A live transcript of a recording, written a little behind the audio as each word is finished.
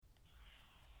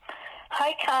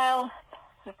Hi, Kyle.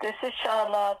 This is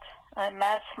Charlotte. I'm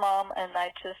Matt's mom, and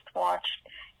I just watched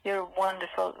your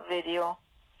wonderful video.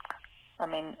 I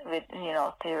mean,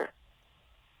 there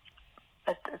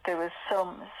was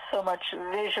so much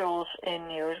visuals in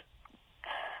your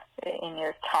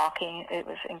talking. It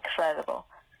was incredible.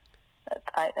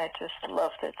 I just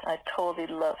loved it. I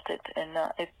totally loved it, and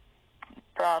it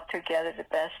brought together the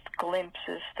best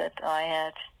glimpses that I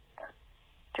had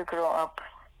to grow up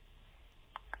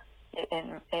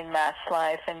in Matt's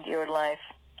life and your life.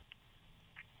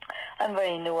 I'm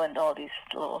very new on all these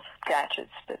little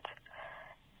gadgets, but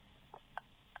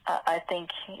I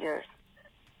think your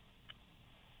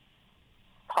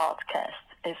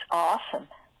podcast is awesome.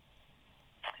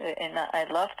 And I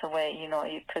love the way, you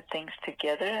put things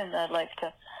together, and I like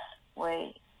the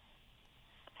way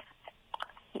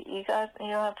you have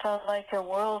like a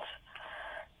world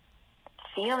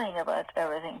feeling about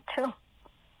everything too.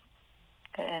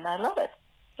 And I love it.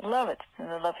 And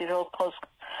I love your whole post.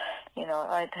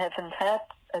 I haven't had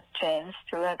a chance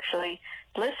to actually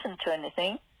listen to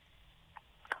anything,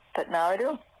 but now I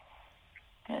do.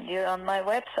 And you're on my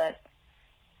website.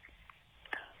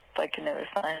 If I can never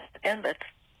find it again, but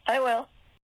I will.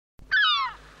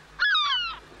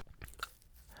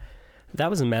 That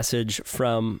was a message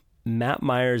from Matt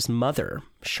Meyer's mother,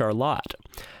 Charlotte.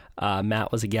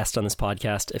 Matt was a guest on this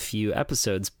podcast a few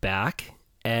episodes back,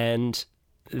 and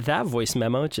that voice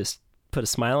memo just put a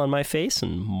smile on my face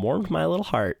and warmed my little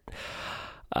heart.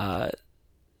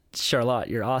 Charlotte,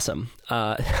 you're awesome.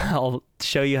 I'll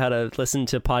show you how to listen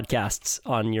to podcasts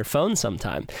on your phone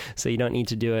sometime, so you don't need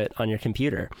to do it on your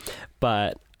computer.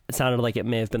 But it sounded like it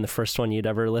may have been the first one you'd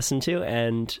ever listened to,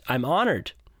 and I'm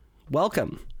honored.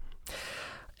 Welcome.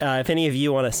 If any of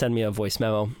you want to send me a voice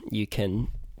memo, you can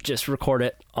just record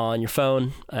it on your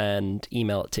phone and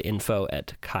email it to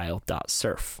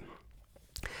info@kyle.surf.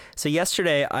 So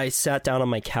yesterday, I sat down on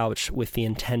my couch with the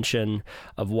intention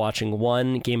of watching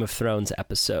one Game of Thrones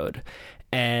episode,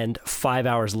 and 5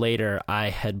 hours later, I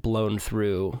had blown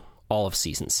through all of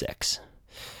season 6.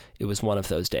 It was one of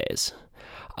those days.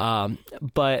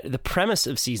 But the premise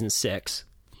of season 6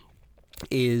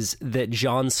 is that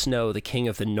Jon Snow, the King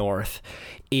of the North,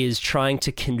 is trying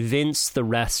to convince the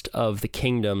rest of the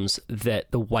kingdoms that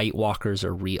the White Walkers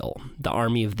are real, the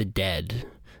army of the dead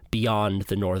beyond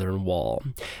the Northern Wall.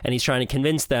 And he's trying to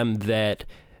convince them that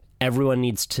everyone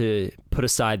needs to put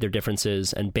aside their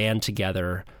differences and band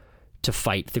together to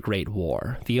fight the Great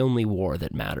War, the only war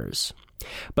that matters.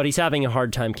 But he's having a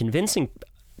hard time convincing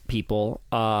people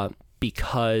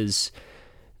because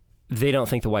they don't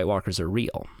think the White Walkers are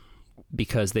real,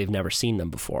 because they've never seen them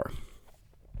before.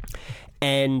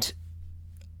 And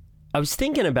I was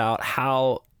thinking about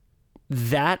how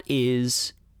that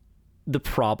is the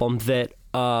problem that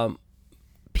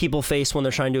people face when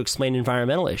they're trying to explain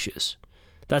environmental issues.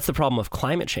 That's the problem of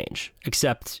climate change,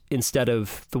 except instead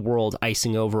of the world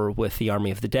icing over with the army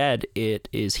of the dead, it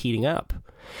is heating up.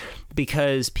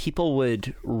 Because people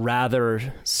would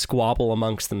rather squabble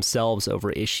amongst themselves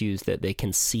over issues that they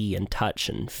can see and touch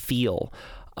and feel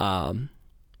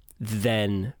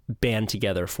than band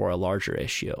together for a larger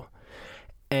issue.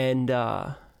 And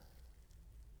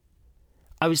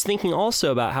I was thinking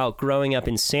also about how growing up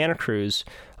in Santa Cruz,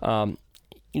 the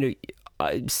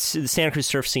Santa Cruz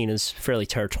surf scene is fairly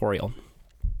territorial.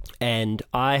 And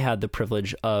I had the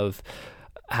privilege of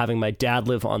having my dad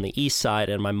live on the east side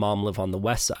and my mom live on the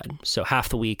west side. So half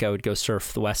the week I would go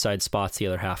surf the west side spots, the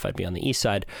other half I'd be on the east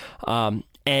side. And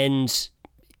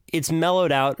it's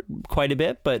mellowed out quite a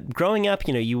bit, but growing up,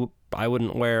 I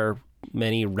wouldn't wear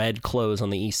many red clothes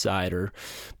on the east side or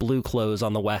blue clothes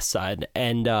on the west side.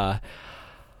 And,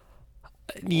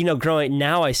 growing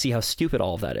now, I see how stupid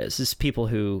all of that is. This is people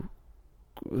who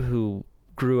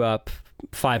grew up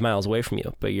 5 miles away from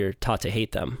you, but you're taught to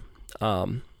hate them.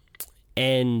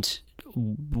 And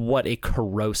what a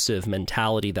corrosive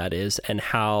mentality that is, and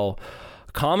how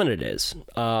common it is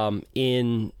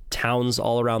in towns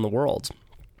all around the world.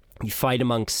 You fight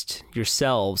amongst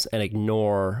yourselves and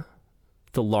ignore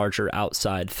the larger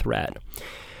outside threat.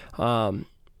 And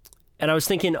I was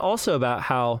thinking also about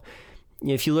how,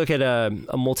 if you look at a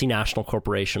multinational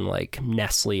corporation like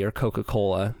Nestle or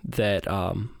Coca-Cola that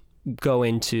go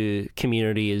into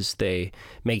communities, they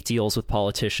make deals with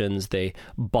politicians, they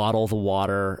bottle the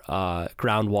water,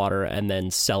 groundwater, and then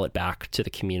sell it back to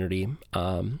the community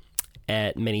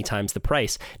at many times the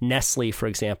price. Nestle, for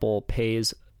example,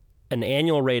 pays an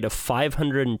annual rate of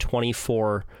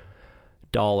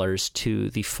 $524 to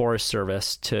the Forest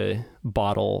Service to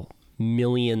bottle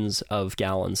millions of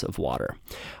gallons of water.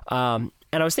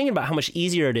 And I was thinking about how much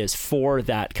easier it is for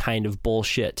that kind of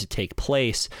bullshit to take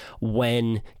place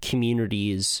when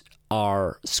communities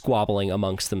are squabbling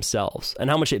amongst themselves, and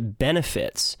how much it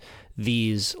benefits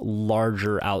these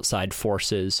larger outside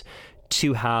forces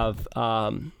to have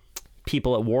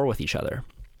people at war with each other.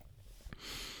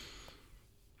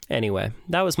 Anyway,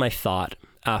 that was my thought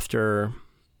after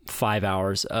 5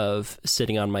 hours of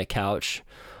sitting on my couch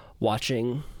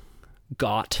watching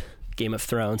Game of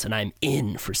Thrones, and I'm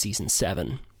in for season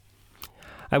 7.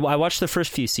 I watched the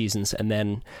first few seasons and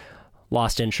then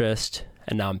lost interest,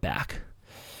 and now I'm back.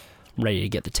 I'm ready to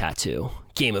get the tattoo.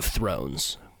 Game of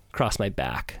Thrones across my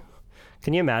back.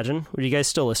 Can you imagine? Would you guys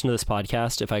still listen to this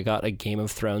podcast if I got a Game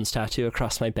of Thrones tattoo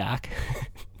across my back?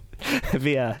 It'd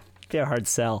be a hard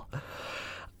sell.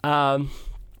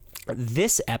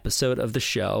 This episode of the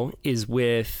show is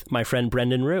with my friend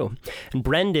Brendan Rue. And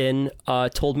Brendan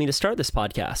told me to start this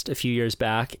podcast a few years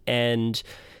back, and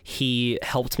he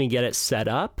helped me get it set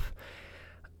up.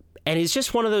 And he's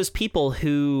just one of those people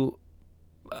who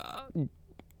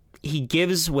he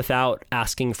gives without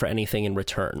asking for anything in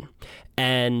return.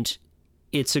 And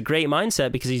it's a great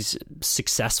mindset because he's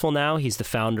successful now. He's the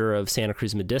founder of Santa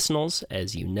Cruz Medicinals,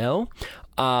 as you know.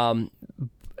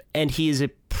 And he is a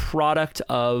product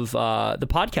of the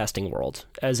podcasting world,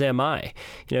 as am I.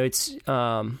 You know, it's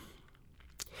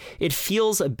it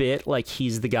feels a bit like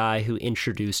he's the guy who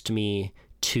introduced me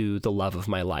to the love of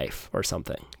my life or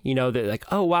something. You know, that like,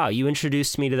 oh, wow, you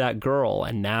introduced me to that girl,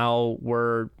 and now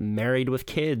we're married with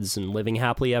kids and living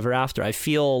happily ever after. I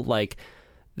feel like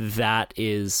that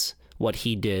is what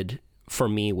he did for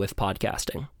me with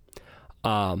podcasting.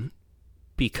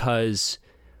 Because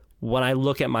when I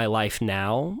look at my life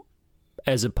now,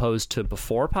 as opposed to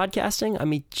before podcasting, I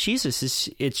mean, Jesus,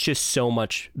 it's just so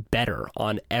much better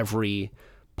on every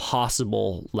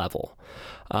possible level.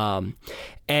 And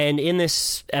in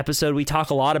this episode, we talk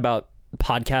a lot about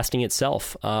podcasting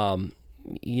itself.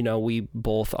 You know, we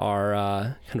both are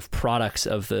kind of products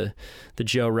of the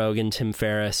Joe Rogan, Tim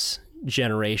Ferriss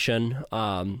generation,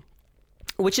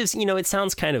 which is, you know, it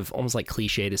sounds kind of almost like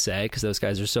cliche to say because those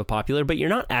guys are so popular, but you're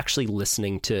not actually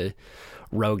listening to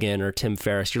Rogan or Tim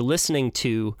Ferriss. You're listening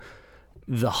to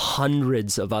the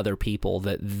hundreds of other people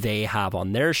that they have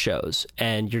on their shows,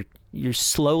 and you're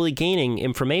slowly gaining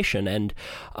information. And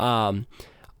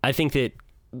I think that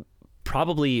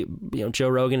probably, you know, Joe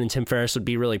Rogan and Tim Ferriss would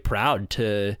be really proud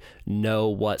to know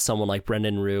what someone like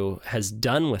Brendan Rue has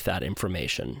done with that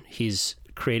information. He's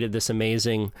created this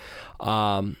amazing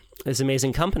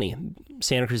company,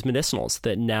 Santa Cruz Medicinals,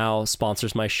 that now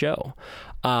sponsors my show.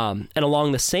 And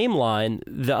along the same line,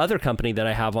 the other company that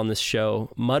I have on this show,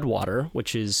 Mudwater,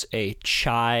 which is a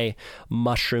chai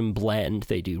mushroom blend.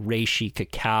 They do reishi,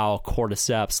 cacao,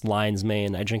 cordyceps, lion's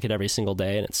mane. I drink it every single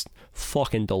day, and it's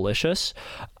fucking delicious.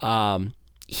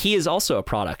 He is also a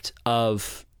product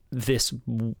of this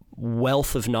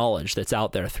wealth of knowledge that's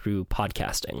out there through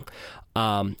podcasting.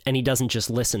 And he doesn't just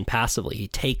listen passively. He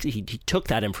took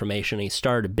that information and he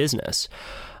started a business.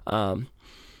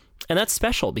 And that's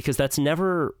special because that's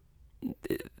never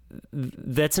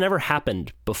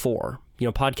happened before. You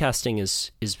know, podcasting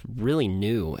is really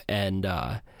new, and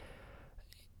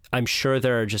I'm sure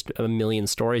there are just a million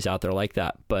stories out there like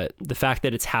that. But the fact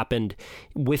that it's happened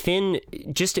within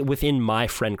my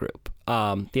friend group,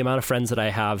 the amount of friends that I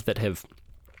have that have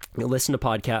listened to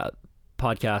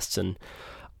podcasts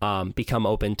and become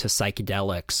open to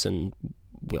psychedelics, and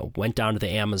you know, went down to the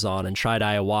Amazon and tried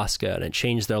ayahuasca and it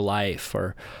changed their life,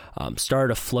 or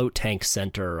started a float tank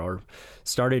center, or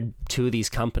started 2 of these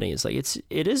companies. Like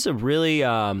it is a really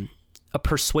a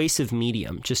persuasive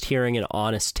medium, just hearing an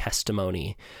honest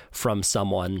testimony from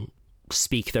someone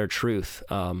speak their truth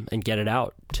and get it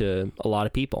out to a lot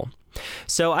of people.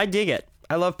 So I dig it.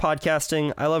 I love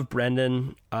podcasting. I love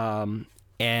Brendan.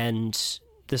 And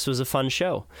this was a fun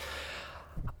show.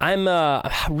 I'm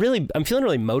feeling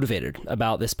really motivated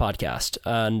about this podcast,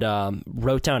 and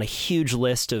wrote down a huge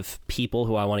list of people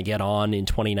who I want to get on in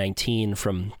 2019,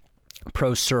 from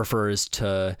pro surfers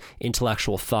to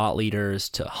intellectual thought leaders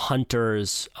to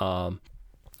hunters.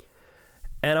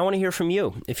 And I want to hear from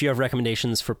you. If you have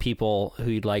recommendations for people who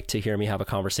you'd like to hear me have a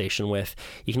conversation with,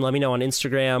 you can let me know on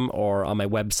Instagram or on my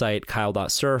website,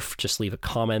 kyle.surf. Just leave a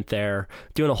comment there.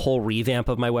 Doing a whole revamp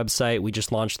of my website. We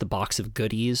just launched the Box of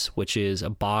Goodies, which is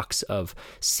a box of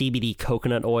CBD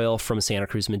coconut oil from Santa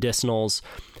Cruz Medicinals,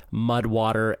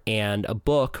 Mudwater, and a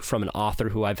book from an author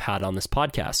who I've had on this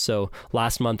podcast. So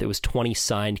last month it was 20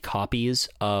 signed copies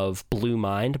of Blue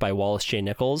Mind by Wallace J.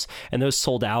 Nichols, and those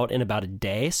sold out in about a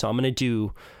day. So I'm going to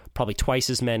do probably twice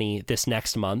as many this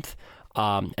next month.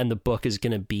 And the book is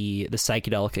going to be The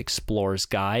Psychedelic Explorer's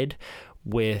Guide,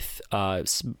 with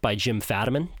by Jim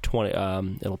Fadiman.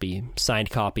 It'll be signed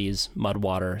copies,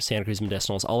 Mudwater, Santa Cruz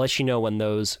Medicinals. I'll let you know when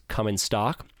those come in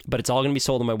stock, but it's all going to be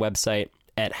sold on my website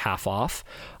at half off.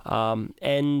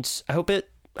 And I hope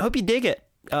you dig it.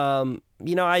 I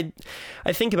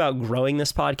think about growing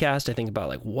this podcast. I think about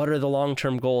like, what are the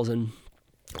long-term goals? And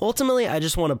ultimately, I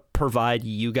just want to provide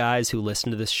you guys who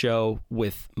listen to this show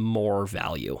with more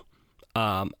value.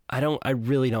 I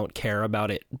really don't care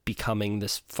about it becoming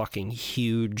this fucking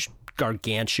huge,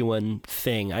 gargantuan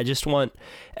thing. I just want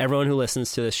everyone who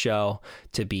listens to this show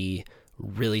to be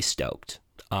really stoked.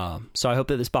 So I hope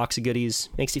that this box of goodies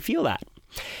makes you feel that.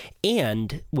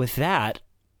 And with that,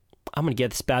 I'm going to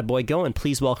get this bad boy going.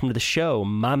 Please welcome to the show,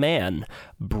 my man,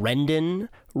 Brendan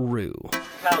Rue.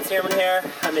 Kyle Tierman here.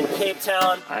 I'm in Cape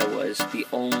Town. I was the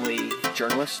only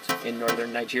journalist in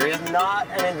northern Nigeria. Not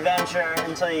an adventure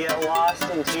until you get lost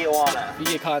in Tijuana. You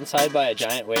get caught inside by a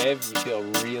giant wave, you feel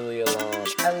really alone.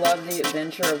 I love the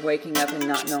adventure of waking up and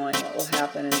not knowing what will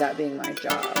happen and that being my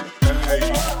job.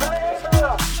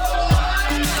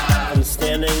 I'm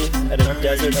standing at a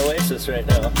desert oasis right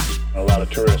now. A lot of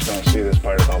tourists don't see this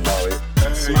part about Bali.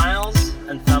 Smiles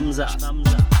and thumbs up.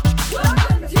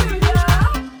 Welcome to the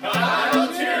Kyle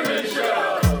Tierman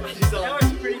Show! That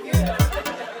was pretty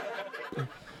good.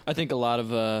 I think a lot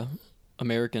of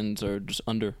Americans are just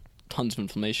under tons of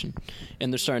inflammation,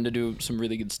 and they're starting to do some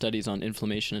really good studies on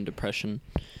inflammation and depression,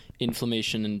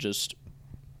 inflammation and just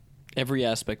every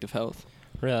aspect of health.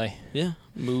 Really? Yeah.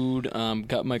 Mood,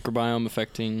 gut microbiome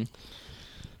affecting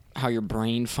how your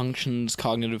brain functions,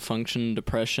 cognitive function,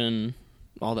 depression,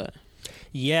 all that.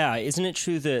 Yeah, isn't it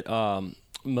true that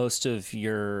most of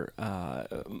your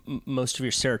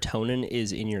serotonin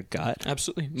is in your gut?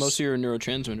 Absolutely. Most of your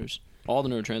neurotransmitters, all the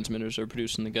neurotransmitters are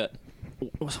produced in the gut.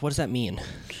 What does that mean?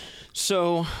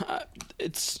 So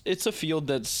it's a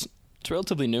field it's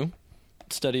relatively new.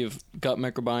 Study of gut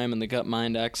microbiome and the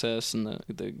gut-mind axis and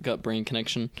the gut-brain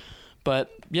connection.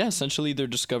 But yeah, essentially they're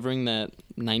discovering that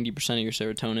 90% of your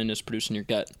serotonin is produced in your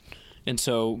gut. And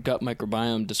so gut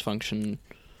microbiome dysfunction,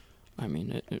 I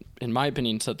mean, in my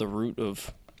opinion, it's at the root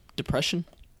of depression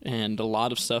and a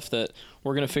lot of stuff that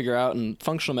we're going to figure out, and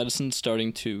functional medicine's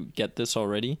starting to get this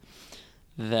already,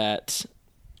 that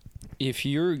if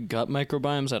your gut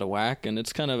microbiome's out of whack, and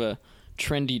it's kind of a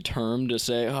trendy term to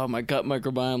say, oh, my gut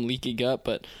microbiome, leaky gut,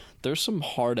 but there's some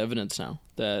hard evidence now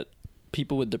that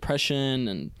people with depression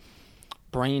and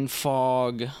brain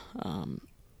fog,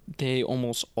 they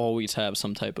almost always have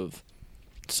some type of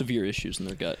severe issues in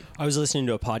their gut. I was listening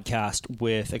to a podcast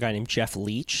with a guy named Jeff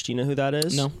Leach. Do you know who that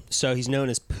is? No. So he's known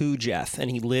as Pooh Jeff,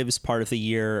 and he lives part of the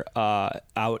year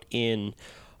out in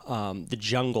the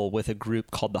jungle with a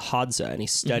group called the Hadza, and he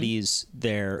studies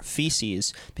their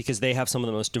feces because they have some of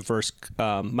the most diverse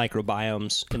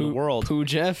microbiomes in the world. Pooh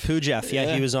Jeff? Pooh Jeff,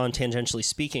 yeah. He was on Tangentially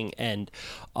Speaking, and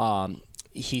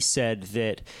he said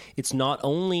that it's not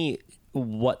only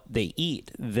what they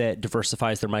eat that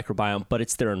diversifies their microbiome, but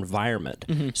it's their environment.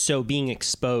 Mm-hmm. So being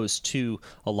exposed to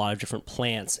a lot of different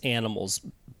plants, animals,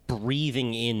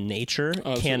 breathing in nature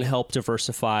can help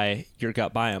diversify your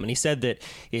gut biome. And he said that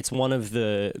it's one of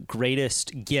the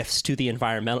greatest gifts to the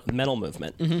environmental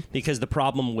movement, mm-hmm. because the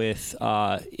problem with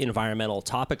environmental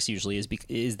topics usually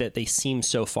is that they seem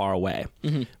so far away,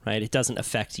 mm-hmm. right? It doesn't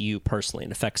affect you personally.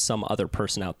 It affects some other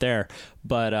person out there.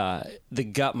 But the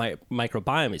gut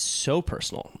microbiome is so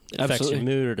personal. It affects your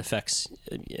mood. It affects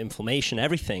inflammation,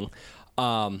 everything.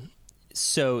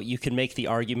 So you can make the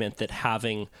argument that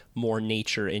having more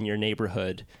nature in your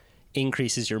neighborhood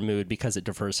increases your mood because it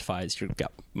diversifies your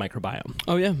gut microbiome.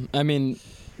 Oh, yeah. I mean,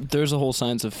 there's a whole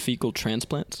science of fecal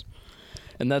transplants.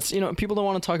 And that's, people don't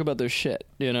want to talk about their shit,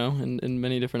 in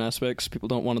many different aspects. People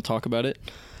don't want to talk about it.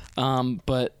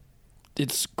 But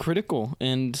it's critical.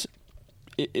 And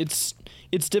it's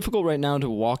difficult right now to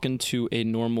walk into a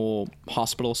normal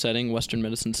hospital setting, Western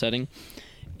medicine setting,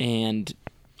 and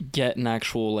get an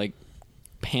actual,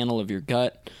 panel of your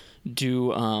gut,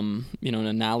 do an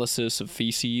analysis of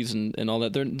feces and all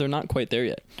that. They're not quite there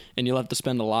yet, and you'll have to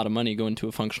spend a lot of money going to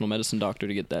a functional medicine doctor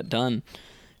to get that done.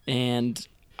 And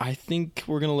I think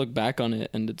we're gonna look back on it,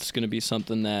 and it's gonna be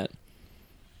something that,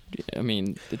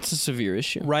 it's a severe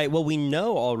issue. Right. Well, we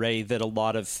know already that a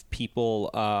lot of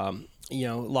people, a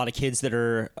lot of kids that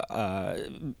are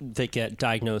that get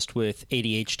diagnosed with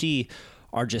ADHD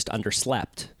are just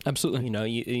underslept. Absolutely.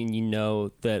 You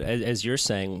know that, as you're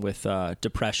saying, with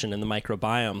depression and the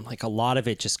microbiome, a lot of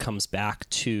it just comes back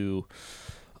to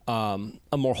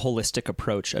a more holistic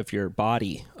approach of your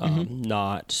body, mm-hmm.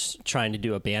 not trying to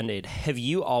do a Band-Aid. Have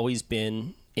you always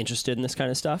been interested in this kind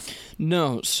of stuff?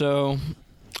 No. So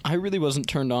I really wasn't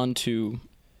turned on to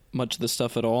much of this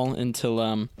stuff at all until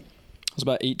I was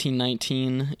about 18,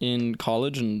 19 in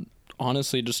college, and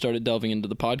honestly just started delving into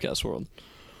the podcast world,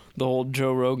 the whole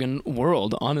Joe Rogan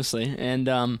world, honestly. And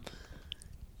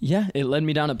it led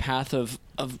me down a path of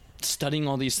studying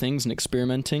all these things and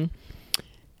experimenting.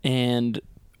 And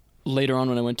later on,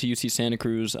 when I went to UC Santa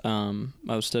Cruz, I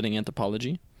was studying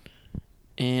anthropology.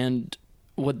 And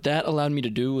what that allowed me to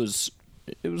do was,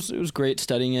 it was great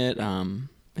studying it.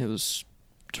 It's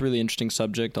a really interesting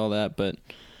subject, all that. But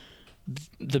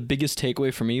the biggest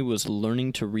takeaway for me was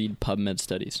learning to read PubMed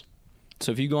studies.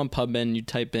 So if you go on PubMed and you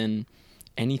type in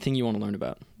anything you want to learn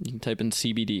about, you can type in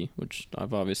CBD, which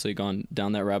I've obviously gone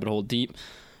down that rabbit hole deep.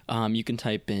 You can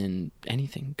type in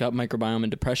anything, gut microbiome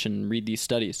and depression, and read these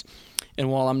studies. And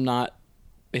while I'm not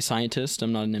a scientist,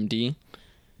 I'm not an MD,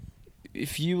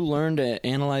 if you learn to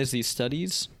analyze these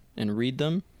studies and read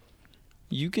them,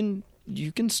 you can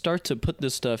start to put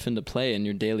this stuff into play in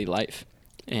your daily life,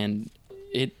 and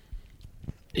it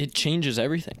changes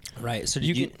everything. Right. So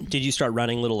did you start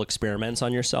running little experiments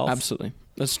on yourself? Absolutely.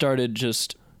 I started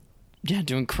just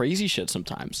doing crazy shit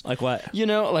sometimes. Like what?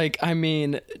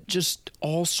 Just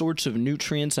all sorts of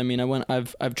nutrients.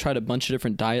 I've tried a bunch of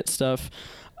different diet stuff.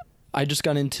 I just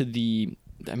got into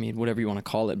whatever you want to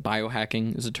call it,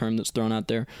 biohacking is a term that's thrown out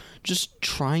there. Just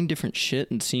trying different shit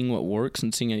and seeing what works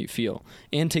and seeing how you feel.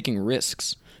 And taking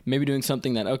risks. Maybe doing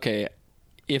something that, okay,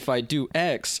 if I do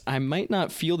X, I might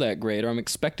not feel that great, or I'm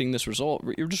expecting this result.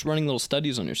 You're just running little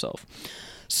studies on yourself.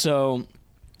 So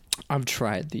I've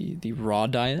tried the raw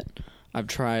diet. I've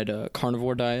tried a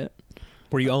carnivore diet.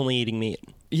 Were you only eating meat?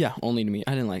 Yeah, only eating meat.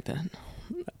 I didn't like that.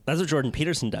 That's what Jordan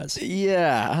Peterson does.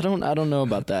 Yeah, I don't know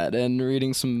about that. And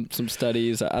reading some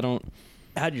studies, I don't.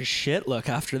 How'd your shit look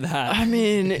after that?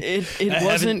 It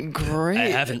wasn't great. I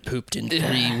haven't pooped in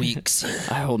 3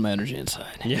 weeks. I hold my energy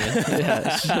inside. Yeah.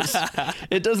 It's just,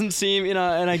 it doesn't seem, and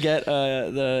I get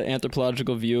the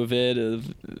anthropological view of it,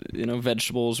 of,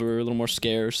 vegetables were a little more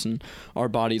scarce and our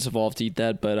bodies evolved to eat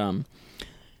that. But,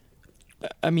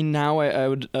 now I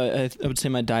would say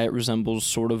my diet resembles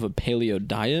sort of a paleo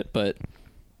diet, but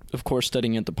of course,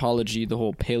 studying anthropology, the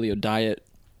whole paleo diet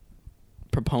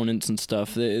proponents and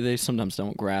stuff, they sometimes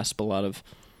don't grasp a lot of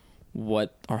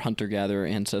what our hunter-gatherer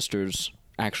ancestors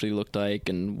actually looked like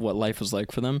and what life was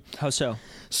like for them. How so?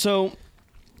 So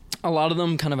a lot of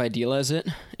them kind of idealize it,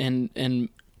 and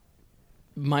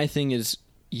my thing is,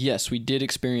 yes, we did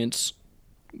experience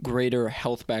greater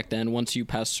health back then once you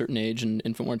passed a certain age, and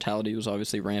infant mortality was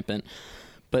obviously rampant.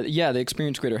 But yeah, they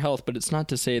experienced greater health, but it's not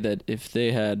to say that if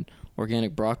they had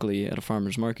organic broccoli at a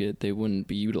farmer's market, they wouldn't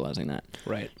be utilizing that.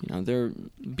 Right. They're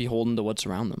beholden to what's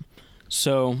around them.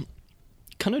 So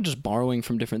kind of just borrowing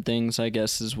from different things, I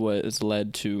guess, is what has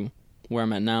led to where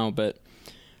I'm at now. But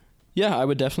yeah, I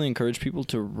would definitely encourage people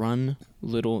to run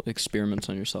little experiments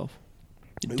on yourself.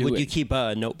 Would you keep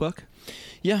a notebook?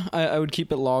 Yeah, I would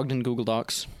keep it logged in Google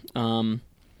Docs.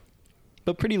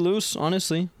 But pretty loose,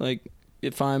 honestly. Like,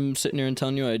 if I'm sitting here and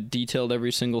telling you I detailed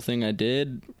every single thing I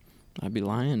did, I'd be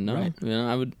lying. No. Right.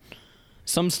 I would.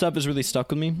 Some stuff has really stuck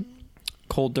with me.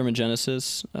 Cold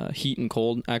thermogenesis, heat and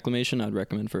cold acclimation, I'd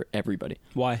recommend for everybody.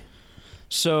 Why?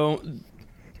 So,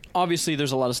 obviously,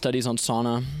 there's a lot of studies on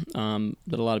sauna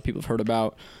that a lot of people have heard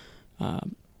about.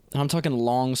 I'm talking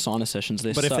long sauna sessions.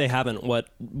 But if they haven't,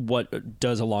 what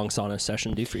does a long sauna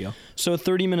session do for you? So a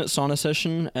 30-minute sauna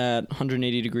session at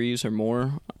 180 degrees or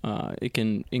more, it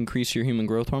can increase your human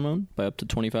growth hormone by up to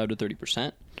 25 to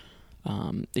 30%.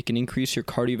 It can increase your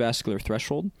cardiovascular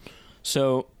threshold.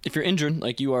 So if you're injured,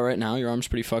 like you are right now, your arm's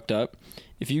pretty fucked up.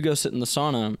 If you go sit in the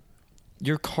sauna,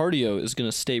 your cardio is going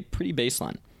to stay pretty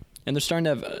baseline. And they're starting to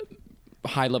have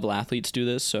high-level athletes do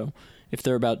this. So if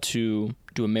they're about to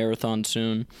do a marathon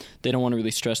soon, they don't want to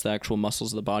really stress the actual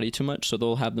muscles of the body too much. So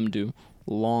they'll have them do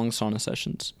long sauna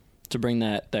sessions to bring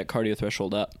that cardio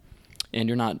threshold up. And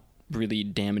you're not really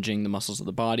damaging the muscles of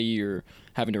the body or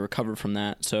having to recover from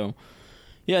that. So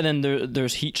yeah, then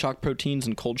there's heat shock proteins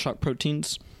and cold shock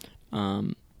proteins.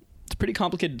 It's pretty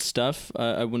complicated stuff.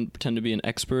 I wouldn't pretend to be an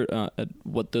expert at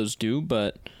what those do,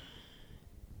 but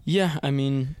yeah, I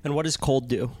mean... And what does cold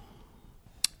do?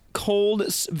 Cold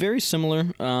is very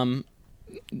similar.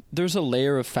 There's a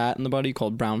layer of fat in the body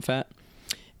called brown fat,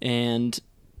 and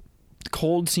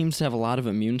cold seems to have a lot of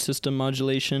immune system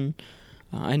modulation.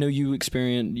 I know you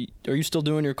experience... Are you still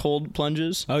doing your cold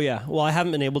plunges? Oh, yeah. Well, I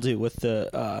haven't been able to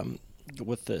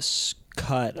with this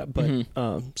cut, but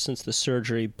since the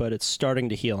surgery, but it's starting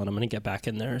to heal, and I'm going to get back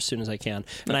in there as soon as I can.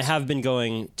 Nice. And I have been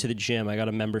going to the gym. I got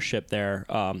a membership there,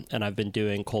 and I've been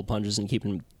doing cold plunges and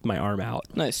keeping my arm out.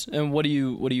 Nice. And what do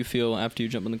you feel after you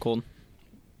jump in the cold?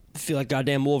 feel like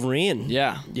goddamn Wolverine.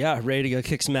 Yeah. Yeah, ready to go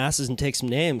kick some asses and take some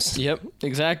names. Yep,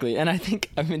 exactly. And I think,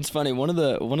 I mean, it's funny. One of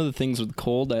the things with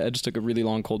cold, I just took a really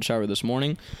long cold shower this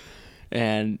morning.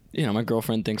 And, you know, my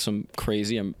girlfriend thinks I'm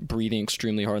crazy. I'm breathing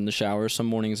extremely hard in the shower. Some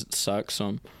mornings it sucks, so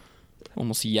I'm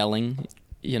almost yelling,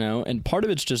 you know. And part of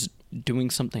it's just doing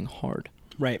something hard.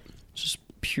 Right. It's just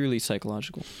purely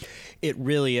psychological. It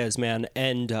really is, man.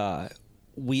 And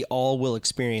we all will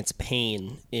experience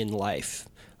pain in life,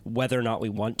 whether or not we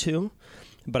want to.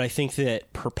 But I think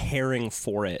that preparing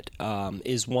for it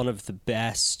is one of the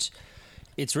best.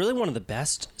 It's really one of the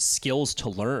best skills to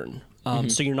learn.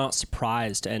 So you're not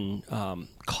surprised and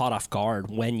caught off guard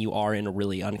when you are in a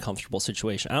really uncomfortable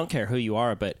situation. I don't care who you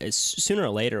are, but it's sooner or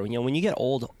later, you know, when you get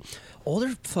old,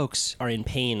 older folks are in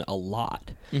pain a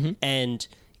lot, and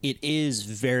it is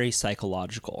very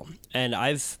psychological. And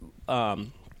I've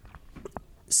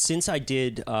since I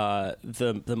did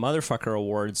the Motherfucker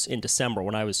Awards in December,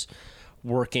 when I was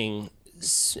working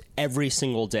every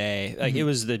single day, like it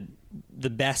was the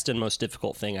best and most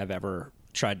difficult thing I've ever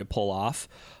tried to pull off.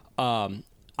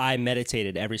 I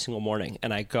meditated every single morning,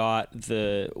 and I got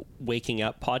the Waking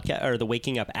Up podcast or the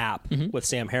Waking Up app with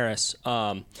Sam Harris.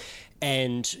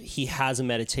 And he has a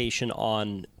meditation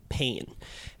on pain.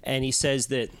 And he says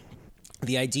that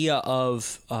the idea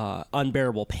of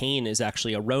unbearable pain is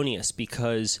actually erroneous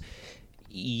because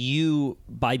you,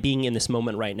 by being in this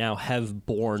moment right now, have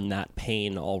borne that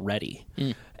pain already.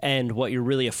 And what you're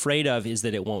really afraid of is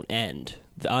that it won't end.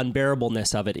 The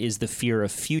unbearableness of it is the fear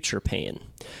of future pain.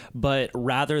 But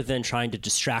rather than trying to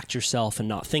distract yourself and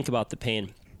not think about the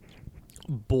pain,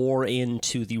 bore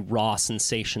into the raw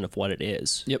sensation of what it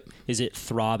is. Yep. Is it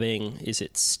throbbing? Is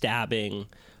it stabbing?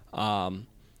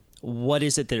 What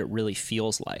is it that it really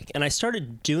feels like? And I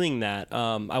started doing that.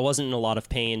 I wasn't in a lot of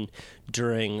pain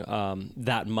during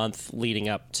that month leading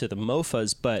up to the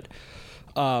MOFAs, but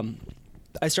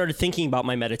I started thinking about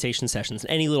my meditation sessions,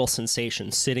 any little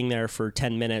sensation, sitting there for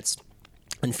 10 minutes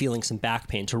and feeling some back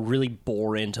pain to really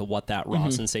bore into what that raw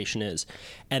sensation is.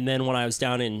 And then when I was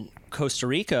down in Costa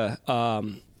Rica,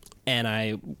 and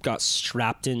I got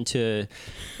strapped into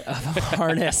a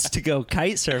harness to go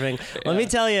kite surfing, let me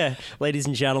tell you, ladies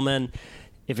and gentlemen,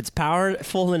 if it's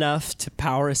powerful enough to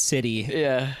power a city,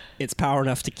 it's power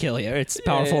enough to kill you. It's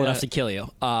powerful enough to kill you.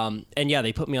 And yeah,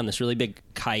 they put me on this really big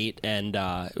kite, and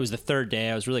it was the third day.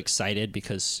 I was really excited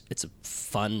because it's a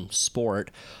fun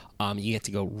sport. You get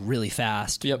to go really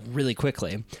fast, really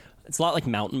quickly. It's a lot like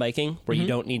mountain biking, where you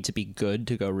don't need to be good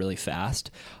to go really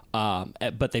fast.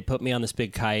 But they put me on this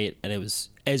big kite, and it was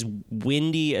as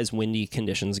windy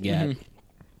conditions get.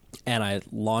 And I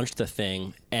launched the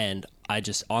thing, and I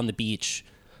just, on the beach,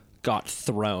 got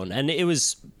thrown. And it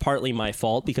was partly my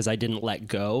fault because I didn't let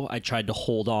go. I tried to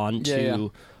hold on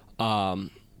to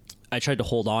it,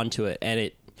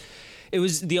 and it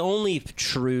was the only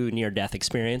true near-death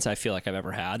experience I feel like I've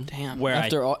ever had. Damn. Where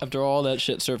after all that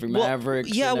shit, surfing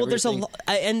Mavericks. Yeah, well, there's a lot,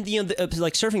 and you know,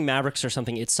 like surfing Mavericks or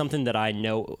something. It's something that I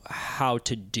know how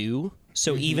to do.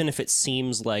 So even if it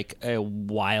seems like a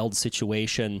wild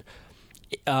situation,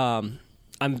 I'm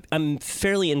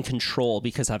fairly in control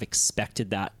because I've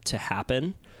expected that to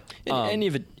happen. And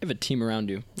you have a team around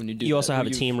you when you do. You also have a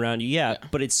team around you, yeah.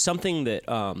 But it's something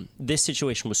that this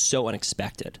situation was so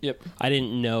unexpected. Yep. I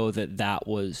didn't know that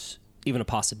was even a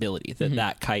possibility, that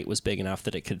that kite was big enough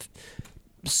that it could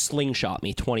slingshot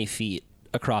me 20 feet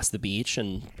across the beach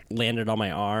and landed on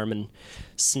my arm and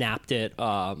snapped it.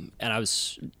 And I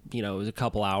was, you know, it was a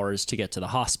couple hours to get to the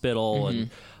hospital and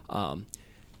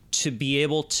to be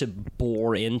able to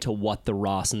bore into what the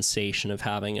raw sensation of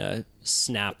having a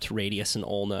snapped radius and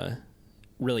ulna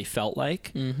really felt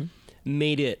like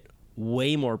made it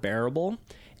way more bearable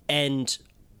and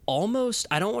almost,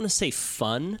 I don't want to say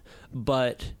fun,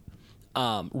 but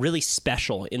really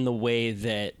special in the way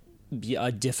that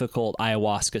a difficult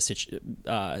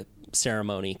ayahuasca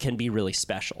ceremony can be really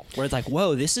special, where it's like,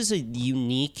 whoa, this is a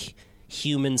unique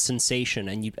human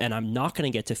sensation, and I'm not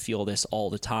going to get to feel this all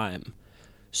the time.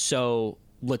 So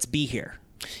let's be here.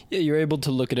 Yeah, you're able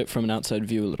to look at it from an outside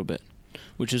view a little bit,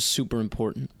 which is super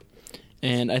important.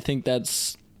 And I think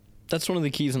that's one of the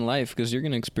keys in life, because you're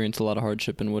going to experience a lot of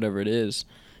hardship in whatever it is.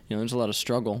 You know, there's a lot of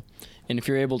struggle. And if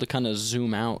you're able to kind of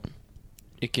zoom out,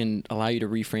 it can allow you to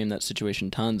reframe that situation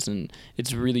tons. And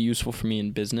it's really useful for me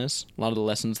in business. A lot of the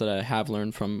lessons that I have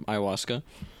learned from ayahuasca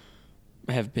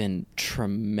have been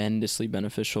tremendously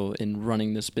beneficial in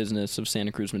running this business of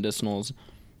Santa Cruz Medicinals,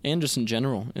 and just in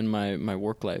general in my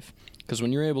work life. Because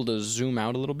when you're able to zoom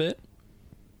out a little bit,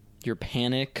 your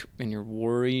panic and your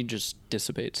worry just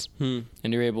dissipates. And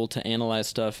you're able to analyze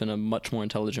stuff in a much more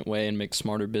intelligent way and make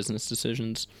smarter business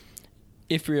decisions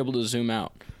if you're able to zoom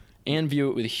out. and view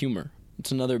it with humor.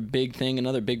 It's another big thing,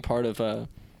 another big part of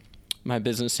my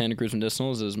business, Santa Cruz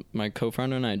Medicinals, is my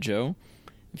co-founder and I, Joe.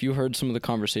 If you heard some of the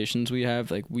conversations we have,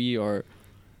 like, we're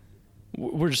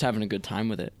just having a good time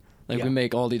with it. Like, we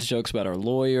make all these jokes about our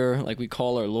lawyer. Like, we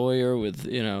call our lawyer with,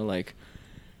 like,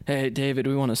 hey, David,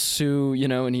 we want to sue,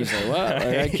 and he's like, what?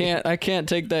 Like, I can't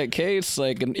take that case.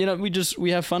 Like, and,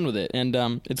 we have fun with it. And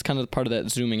it's kind of part of that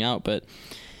zooming out, but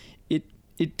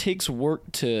it takes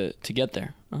work to get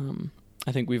there.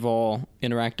 I think we've all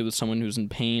interacted with someone who's in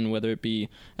pain, whether it be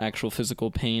actual physical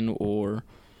pain or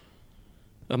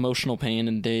emotional pain,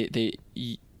 and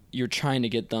you're trying to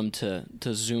get them to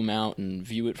zoom out and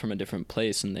view it from a different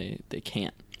place, and they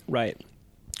can't. Right.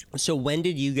 So when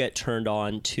did you get turned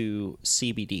on to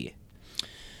CBD?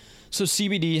 So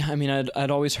CBD, I mean, I'd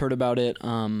always heard about it.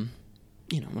 When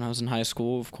I was in high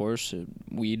school, of course,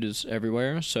 weed is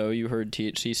everywhere. So you heard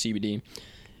THC, CBD.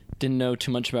 Didn't know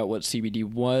too much about what CBD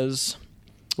was.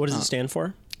 What does it stand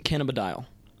for? Cannabidiol.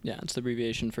 Yeah, it's the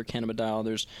abbreviation for cannabidiol.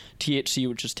 There's THC,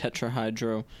 which is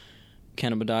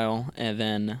tetrahydrocannabidiol, and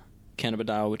then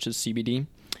cannabidiol, which is CBD.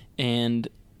 And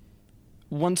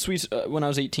once when I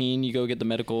was 18, you go get the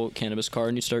medical cannabis card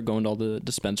and you start going to all the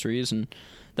dispensaries, and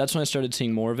that's when I started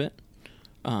seeing more of it.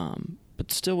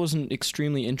 But still wasn't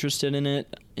extremely interested in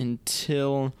it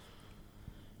until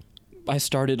I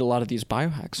started a lot of these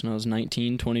biohacks when I was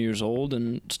 19, 20 years old,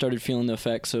 and started feeling the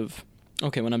effects of,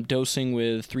 okay, when I'm dosing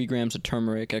with 3 grams of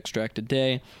turmeric extract a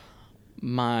day,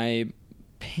 my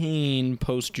pain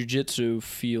post-jiu-jitsu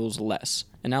feels less.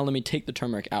 And now let me take the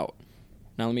turmeric out.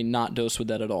 Now let me not dose with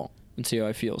that at all and see how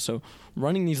I feel. So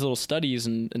running these little studies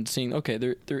and seeing, okay,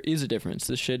 there is a difference.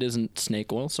 This shit isn't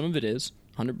snake oil. Some of it is,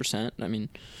 100%. I mean,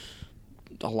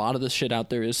 a lot of the shit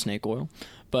out there is snake oil.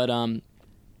 But,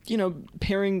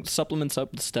 pairing supplements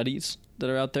up with studies that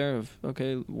are out there of,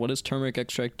 okay, what does turmeric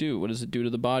extract do? What does it do to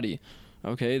the body?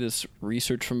 Okay, this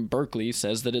research from Berkeley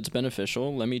says that it's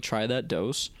beneficial. Let me try that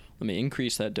dose. Let me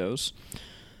increase that dose.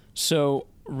 So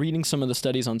reading some of the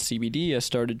studies on CBD, I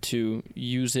started to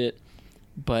use it,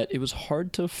 but it was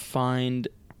hard to find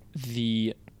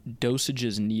the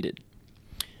dosages needed.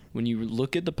 When you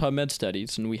look at the PubMed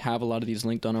studies, and we have a lot of these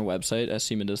linked on our website,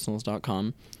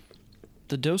 scmedicinals.com,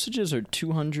 the dosages are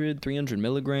 200, 300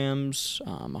 milligrams,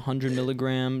 100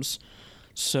 milligrams.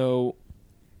 So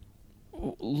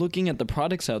looking at the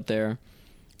products out there,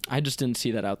 I just didn't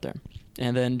see that out there.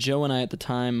 And then Joe and I at the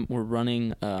time were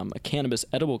running a cannabis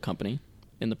edible company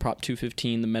in the Prop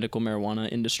 215, the medical marijuana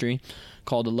industry,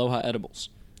 called Aloha Edibles.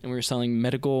 And we were selling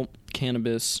medical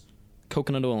cannabis,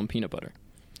 coconut oil, and peanut butter.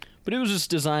 But it was just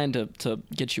designed to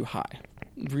get you high.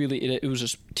 Really, it was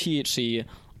just THC,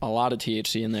 a lot of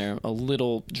THC in there. A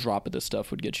little drop of this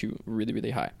stuff would get you really,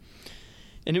 really high.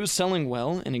 And it was selling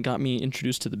well, and it got me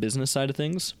introduced to the business side of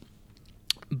things.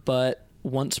 But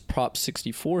once Prop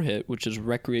 64 hit, which is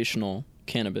recreational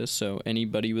cannabis, so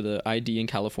anybody with an ID in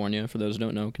California, for those who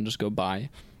don't know, can just go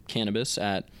buy cannabis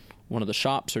at one of the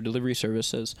shops or delivery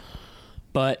services.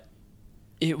 But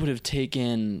it would have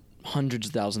taken hundreds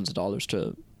of thousands of dollars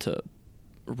to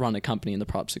run a company in the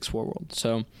Prop 64 world.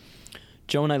 So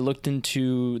Joe and I looked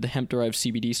into the hemp-derived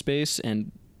CBD space,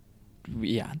 and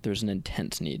yeah, there's an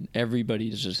intense need.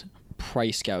 Everybody's just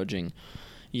price gouging.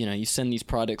 You send these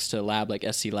products to a lab like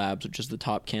SC Labs, which is the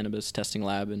top cannabis testing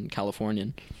lab in California,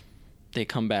 and they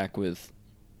come back with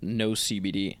no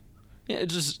CBD. Yeah,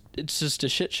 it's just a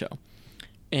shit show.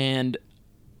 And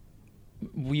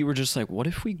we were just like, what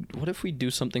if we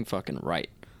do something fucking right?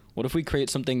 What if we create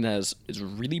something that is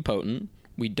really potent?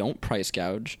 We don't price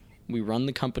gouge. We run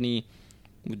the company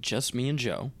with just me and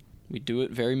Joe. We do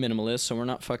it very minimalist, so we're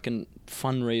not fucking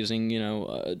fundraising,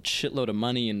 a shitload of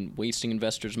money and wasting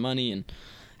investors' money and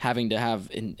having to have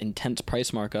intense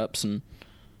price markups. And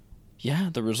yeah,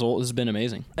 the result has been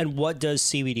amazing. And what does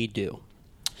CBD do?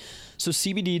 So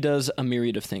CBD does a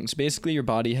myriad of things. Basically, your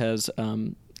body has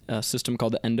a system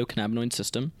called the endocannabinoid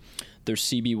system. There's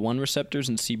CB1 receptors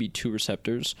and CB2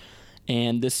 receptors.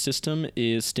 And this system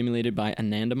is stimulated by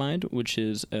anandamide, which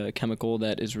is a chemical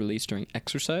that is released during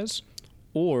exercise.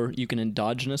 Or you can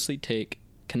endogenously take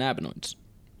cannabinoids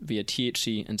via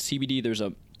THC and CBD. There's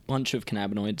a bunch of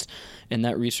cannabinoids, and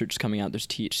that research is coming out. There's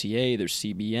THCA, there's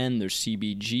CBN, there's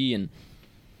CBG, and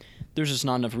there's just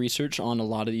not enough research on a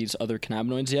lot of these other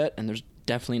cannabinoids yet, and there's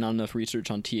definitely not enough research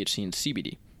on THC and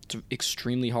CBD. It's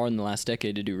extremely hard in the last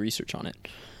decade to do research on it.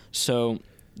 So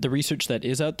the research that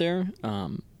is out there,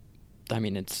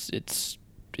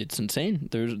 it's insane.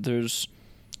 There's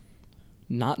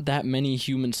not that many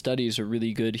human studies or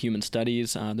really good human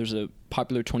studies. There's a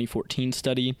popular 2014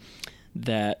 study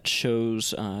that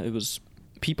shows it was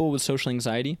people with social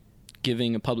anxiety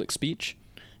giving a public speech,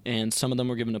 and some of them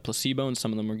were given a placebo and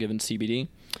some of them were given CBD,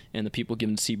 and the people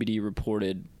given CBD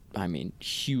reported, I mean,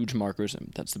 huge markers,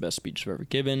 and that's the best speech I've ever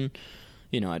given.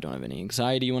 You know, I don't have any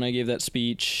anxiety when I gave that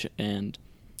speech, and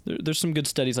there's some good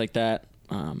studies like that.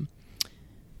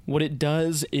 What it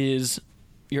does is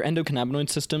your endocannabinoid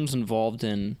system's involved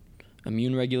in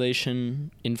immune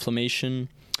regulation, inflammation,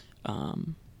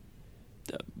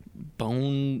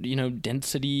 bone,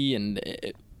 density, and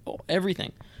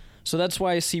everything. So that's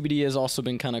why CBD has also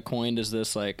been kind of coined as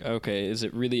this, like, okay, is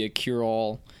it really a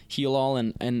cure-all, heal-all?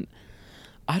 And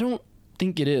I don't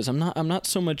think it is. I'm not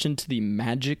so much into the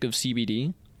magic of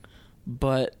CBD,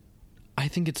 but I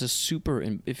think it's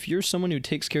if you're someone who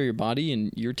takes care of your body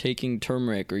and you're taking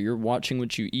turmeric or you're watching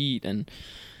what you eat and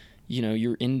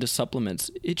you're into supplements,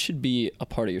 it should be a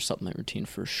part of your supplement routine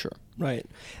for sure. Right.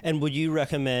 And would you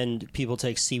recommend people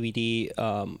take CBD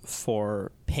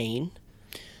for pain?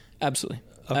 Absolutely.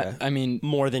 Okay. I mean,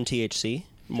 more than THC?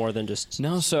 More than just...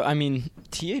 No, so, I mean,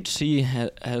 THC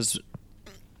has...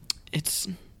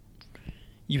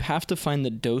 You have to find the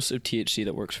dose of THC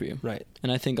that works for you. Right.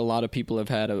 And I think a lot of people have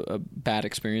had a bad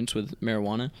experience with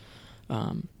marijuana.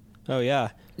 Oh,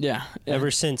 yeah. Yeah.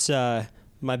 Ever since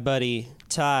my buddy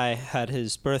Ty had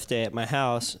his birthday at my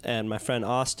house, and my friend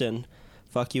Austin,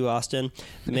 fuck you, Austin,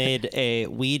 made a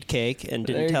weed cake and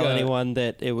didn't tell anyone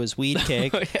that it was weed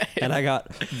cake. Yeah. And I got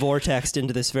vortexed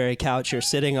into this very couch you're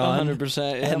sitting on.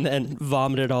 100%. Yeah. And then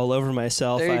vomited all over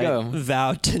myself. There you go.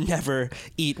 Vowed to never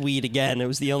eat weed again. It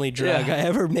was the only drug I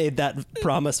ever made that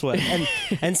promise with.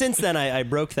 And since then, I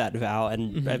broke that vow,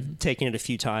 and I've taken it a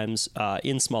few times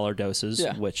in smaller doses,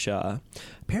 which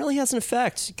apparently has an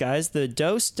effect, guys. The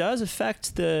dose does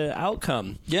affect the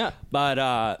outcome. Yeah.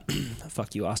 But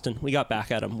fuck you, Austin. We got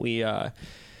back at him. We you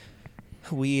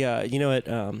know what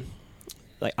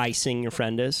like icing your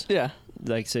friend is? Yeah.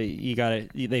 Like, so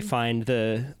they find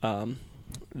the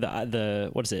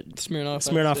what is it?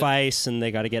 Smirnoff ice, and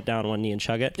they got to get down on one knee and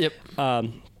chug it. Yep.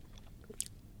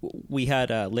 We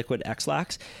had liquid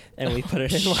X-Lax, and we put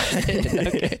it in.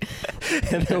 Okay.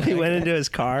 And then we went into his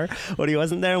car when he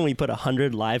wasn't there, and we put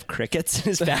 100 live crickets in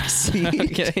his backseat.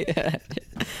 Okay, yeah.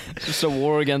 Just a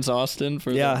war against Austin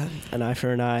for an eye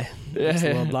for an eye. Yeah, it's a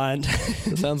little blind.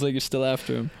 It sounds like you're still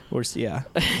after him. Okay.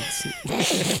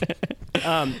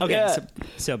 Yeah.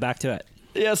 So back to it.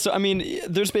 Yeah. So I mean,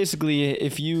 there's basically,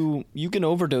 if you can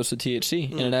overdose with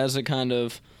THC, and it has a kind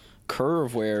of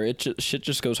curve where shit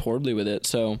just goes horribly with it.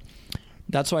 So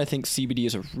that's why I think CBD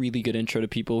is a really good intro to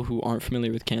people who aren't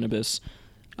familiar with cannabis,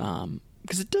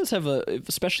 because it does have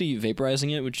especially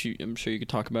vaporizing it, which I'm sure you could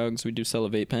talk about because we do sell a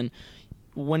vape pen.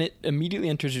 When it immediately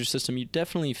enters your system, you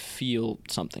definitely feel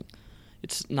something.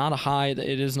 It's not a high, it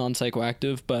is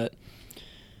non-psychoactive, but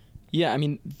yeah, I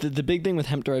mean, the big thing with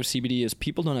hemp-derived CBD is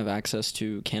people don't have access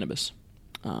to cannabis.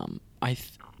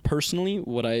 Personally,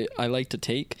 what I like to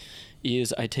take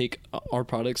is I take our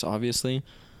products, obviously,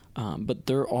 but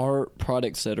there are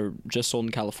products that are just sold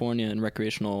in California in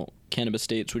recreational cannabis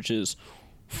states, which is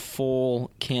full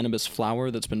cannabis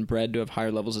flower that's been bred to have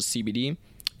higher levels of CBD,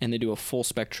 and they do a full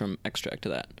spectrum extract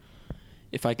of that.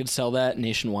 If I could sell that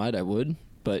nationwide, I would,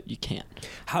 but you can't.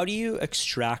 How do you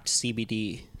extract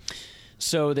CBD?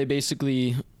 So they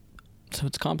basically,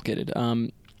 it's complicated.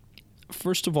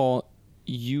 First of all,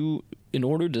 in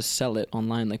order to sell it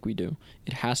online like we do,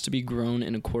 it has to be grown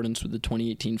in accordance with the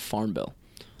 2018 Farm Bill.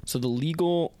 So the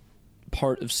legal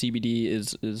part of CBD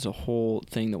is a whole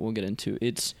thing that we'll get into.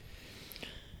 It's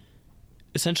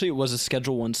essentially, it was a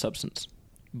Schedule I substance,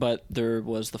 but there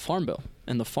was the Farm Bill,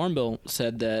 and the Farm Bill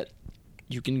said that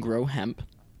you can grow hemp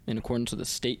in accordance with a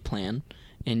state plan,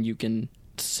 and you can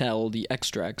sell the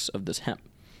extracts of this hemp.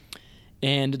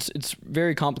 And it's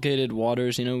very complicated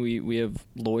waters. We have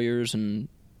lawyers, and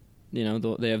they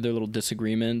have their little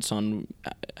disagreements on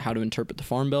how to interpret the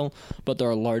Farm Bill, but there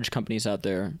are large companies out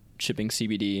there shipping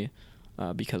CBD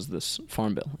because of this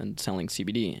Farm Bill and selling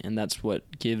CBD, and that's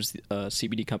what gives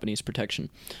CBD companies protection.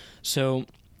 So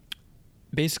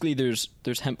basically there's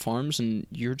hemp farms, and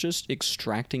you're just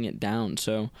extracting it down.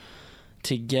 So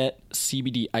to get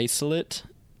CBD isolate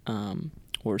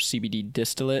or CBD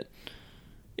distillate,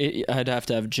 I'd have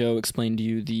to have Joe explain to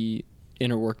you the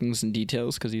inner workings and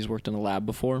details because he's worked in a lab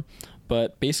before.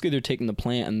 But basically they're taking the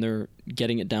plant and they're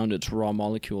getting it down to its raw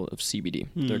molecule of CBD.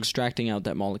 They're extracting out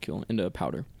that molecule into a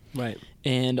powder. Right.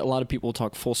 And a lot of people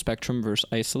talk full spectrum versus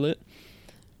isolate.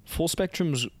 Full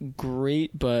spectrum's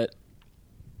great, but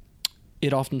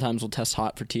it oftentimes will test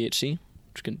hot for THC,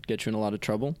 which can get you in a lot of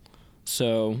trouble.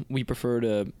 So we prefer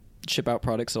to ship out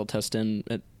products that'll test in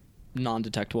at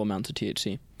non-detectable amounts of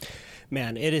THC.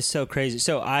 Man, it is so crazy.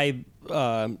 So I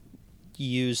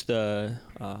use the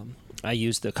I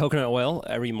use the coconut oil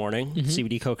every morning,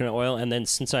 CBD coconut oil. And then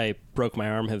since I broke my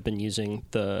arm, have been using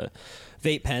the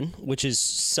vape pen, which is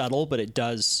subtle, but it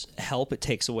does help. It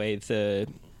takes away the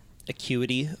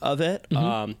acuity of it.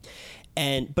 But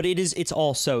it's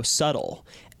all so subtle,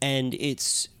 and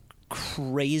it's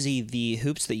crazy the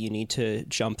hoops that you need to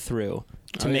jump through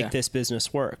to make this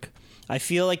business work. I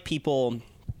feel like people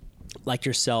like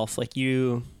yourself, like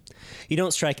you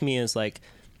don't strike me as like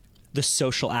the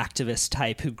social activist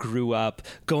type who grew up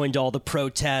going to all the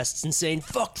protests and saying,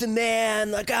 fuck the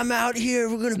man, like I'm out here,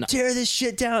 we're going to tear this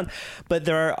shit down. But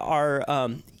there are,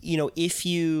 if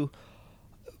you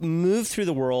move through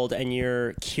the world and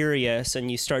you're curious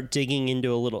and you start digging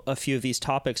into a few of these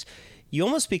topics, you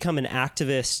almost become an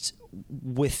activist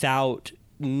without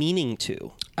meaning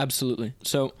to. Absolutely.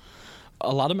 So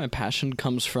a lot of my passion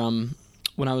comes from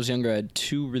when I was younger. I had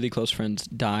 2 really close friends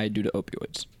die due to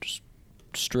opioids. Just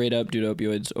straight up due to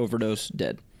opioids, overdose,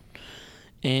 dead.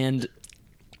 And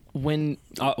when...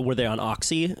 were they on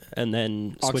Oxy and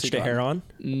then switched to heroin?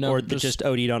 No. Or just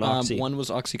OD'd on Oxy? One was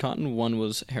Oxycontin, one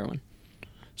was heroin.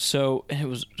 So it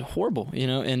was horrible,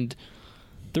 and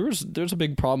there's a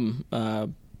big problem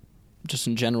just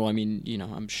in general. I mean,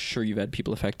 I'm sure you've had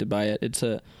people affected by it. It's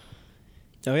a...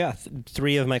 Oh yeah,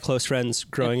 3 of my close friends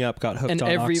growing up got hooked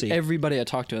on Oxy. And everybody I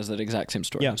talk to has that exact same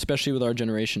story. Yeah. Especially with our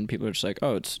generation, people are just like,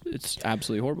 oh, it's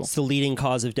absolutely horrible. It's the leading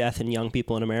cause of death in young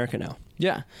people in America now.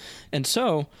 Yeah. And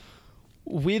so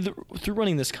through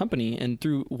running this company and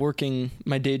through working,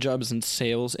 my day job is in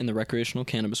sales in the recreational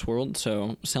cannabis world.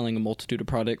 So selling a multitude of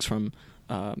products from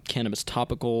cannabis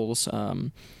topicals,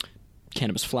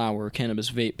 cannabis flower, cannabis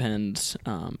vape pens,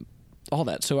 all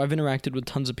that. So I've interacted with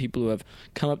tons of people who have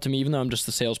come up to me, even though I'm just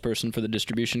the salesperson for the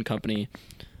distribution company.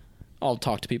 I'll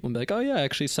talk to people and be like, oh yeah, I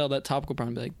actually sell that topical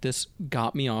product. Be like, this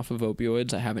got me off of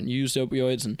opioids. I haven't used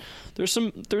opioids. And there's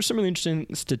some really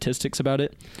interesting statistics about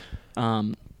it.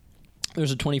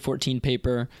 There's a 2014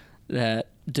 paper that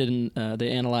they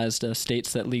analyzed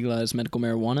states that legalized medical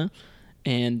marijuana,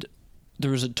 and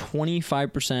there was a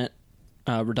 25%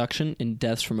 reduction in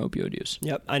deaths from opioid use.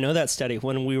 Yep, I know that study.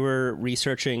 When we were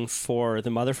researching for the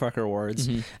Motherfucker Awards,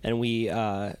 and we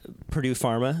Purdue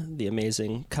Pharma, the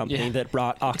amazing company that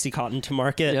brought OxyContin to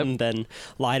market and then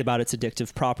lied about its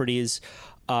addictive properties,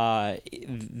 there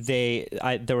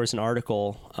was an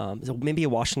article, maybe a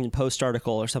Washington Post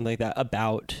article or something like that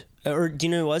about. Or do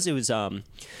you know what it was? It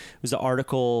was an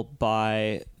article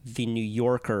by the New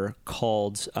Yorker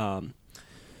called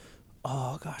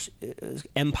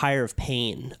Empire of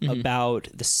Pain, about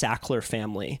the Sackler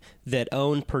family that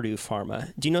owned Purdue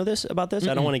Pharma. Do you know about this?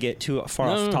 I don't want to get too far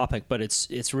off topic, but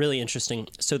it's really interesting.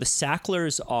 So the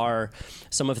Sacklers are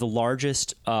some of the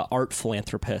largest art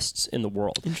philanthropists in the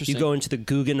world. You go into the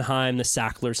Guggenheim, the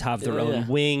Sacklers have their own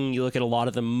wing. You look at a lot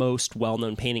of the most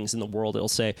well-known paintings in the world, it'll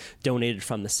say donated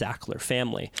from the Sackler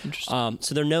family. So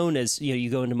they're known as, you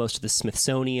go into most of the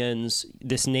Smithsonian's,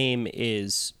 this name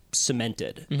is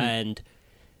cemented, and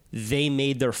they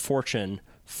made their fortune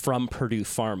from Purdue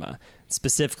Pharma,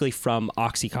 specifically from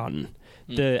OxyContin.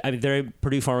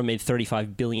 Purdue Pharma made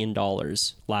 $35 billion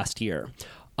last year,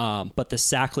 but the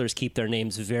Sacklers keep their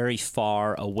names very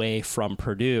far away from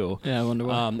Purdue. Yeah, I wonder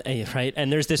why. Right,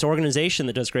 and there's this organization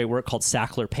that does great work called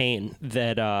Sackler Pain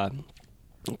that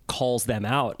calls them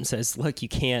out and says, look, you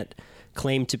can't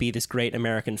claim to be this great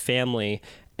American family,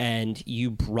 and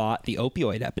you brought the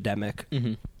opioid epidemic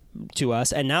to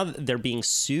us, and now they're being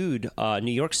sued.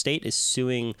 New York State is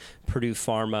suing Purdue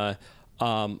Pharma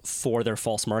for their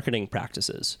false marketing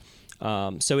practices.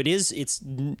 So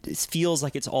it feels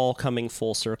like it's all coming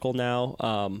full circle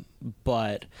now.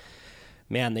 But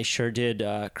man, they sure did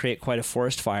create quite a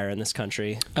forest fire in this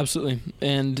country. Absolutely.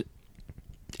 And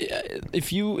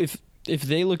if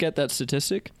they look at that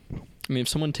statistic, I mean, if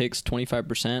someone takes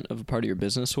 25% of a part of your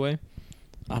business away,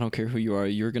 I don't care who you are,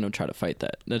 you're going to try to fight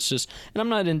that. That's just, and I'm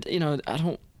not I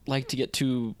don't like to get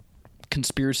too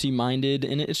conspiracy minded,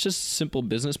 and it's just simple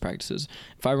business practices.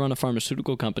 If I run a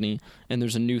pharmaceutical company and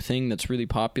there's a new thing that's really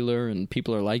popular and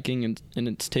people are liking, and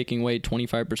it's taking away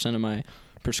 25% of my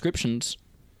prescriptions,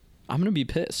 I'm going to be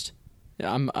pissed.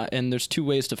 And there's 2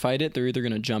 ways to fight it. They're either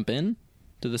going to jump in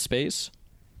to the space,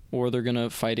 or they're going to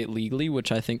fight it legally,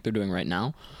 which I think they're doing right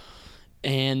now.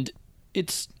 And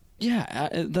it's,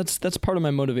 that's part of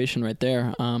my motivation right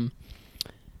there.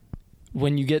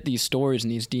 When you get these stories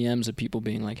and these DMs of people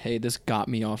being like, hey, this got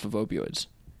me off of opioids.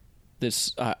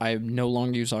 I no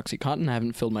longer use OxyContin. I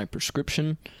haven't filled my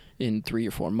prescription in 3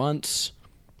 or 4 months.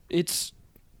 It's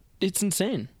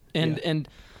insane. And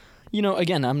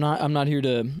again, I'm not here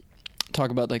to talk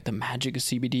about like the magic of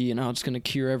CBD and how it's going to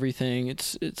cure everything.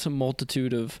 It's a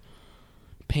multitude of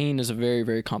pain is a very,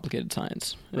 very complicated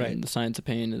science. Right. And the science of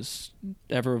pain is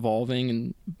ever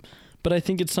evolving, but I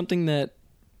think it's something that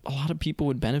a lot of people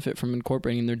would benefit from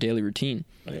incorporating in their daily routine.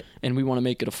 Right. And we want to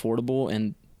make it affordable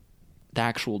and the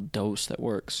actual dose that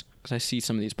works. Because I see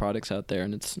some of these products out there,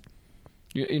 and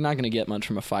you're not going to get much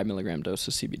from a 5 milligram dose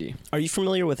of CBD. Are you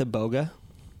familiar with iboga?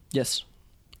 Yes.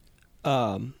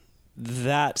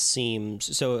 That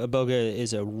seems so. Iboga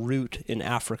is a root in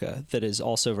Africa that is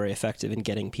also very effective in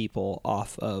getting people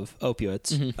off of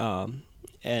opioids. Mm-hmm.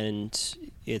 And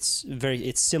it's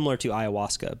similar to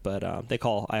ayahuasca, but they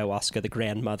call ayahuasca the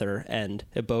grandmother and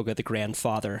iboga the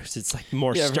grandfather. So it's like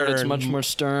more stern. It's much more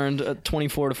stern. A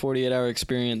 24 to 48 hour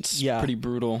experience. Yeah. Pretty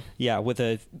brutal. Yeah, with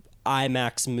a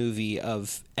IMAX movie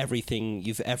of everything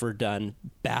you've ever done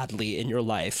badly in your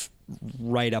life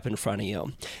right up in front of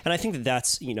you. And I think that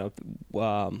that's,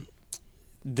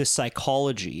 the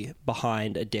psychology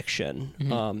behind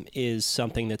addiction is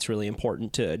something that's really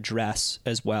important to address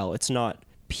as well. It's not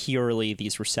purely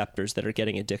these receptors that are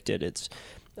getting addicted. It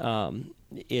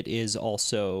is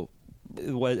also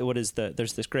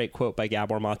there's this great quote by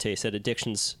Gabor Mate said,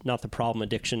 "Addiction's not the problem.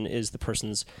 Addiction is the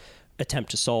person's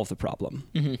attempt to solve the problem."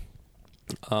 Mm-hmm.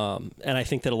 And I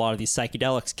think that a lot of these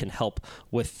psychedelics can help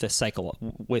with the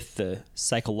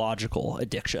psychological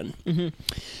addiction. Mm-hmm.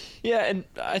 Yeah, and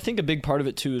I think a big part of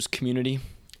it too is community.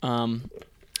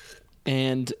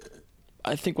 And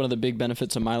I think one of the big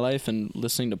benefits of my life and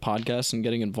listening to podcasts and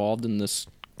getting involved in this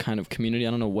kind of community,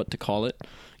 I don't know what to call it,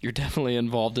 you're definitely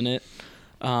involved in it,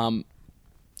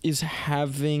 is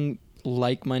having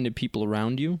like-minded people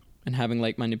around you and having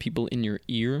like-minded people in your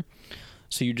ear,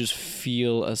 so you just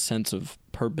feel a sense of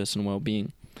purpose and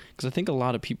well-being. Because I think a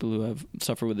lot of people who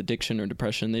suffer with addiction or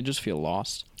depression, they just feel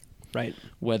lost. Right.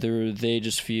 Whether they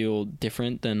just feel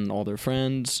different than all their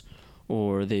friends,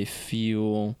 or they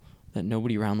feel that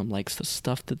nobody around them likes the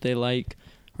stuff that they like,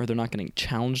 or they're not getting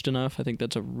challenged enough. I think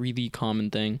that's a really common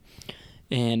thing.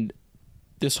 And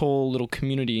this whole little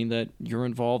community that you're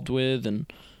involved with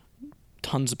and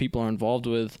tons of people are involved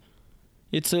with,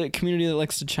 it's a community that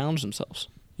likes to challenge themselves,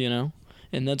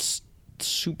 And that's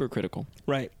super critical.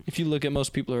 Right. If you look at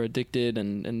most people who are addicted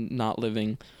and not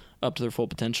living up to their full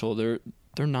potential, they're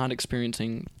not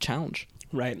experiencing challenge.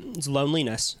 Right. It's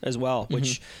loneliness as well,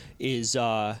 which is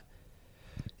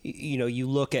you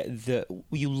look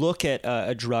at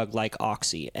a drug like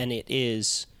Oxy, and it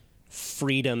is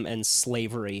freedom and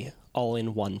slavery all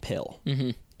in one pill.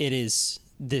 Mm-hmm. It is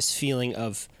this feeling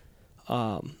of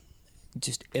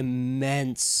just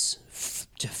immense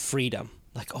freedom.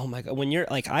 Like, oh my God, when you're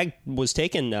like, I was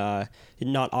taking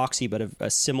not Oxy, but a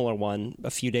similar one for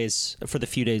the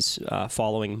few days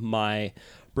following my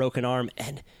broken arm.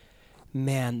 And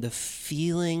man, the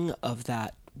feeling of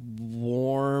that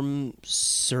warm,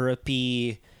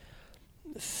 syrupy,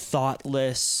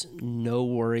 thoughtless, no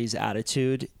worries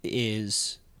attitude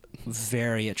is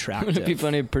very attractive. It'd be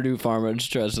funny if Purdue Pharma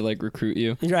just tries to recruit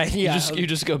you. Right, yeah. You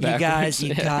just go back. You guys,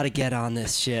 you gotta get on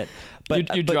this shit.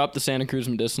 But you drop the Santa Cruz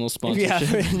Medicinals sponsorship.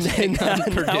 Yeah, now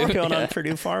we're going on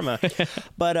Purdue Pharma.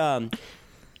 But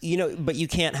but you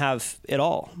can't have it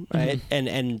all, right? Mm-hmm.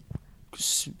 And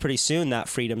pretty soon that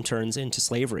freedom turns into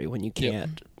slavery when you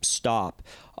can't stop.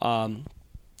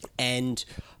 And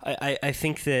I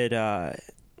think that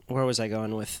where was I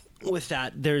going with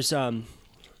that? There's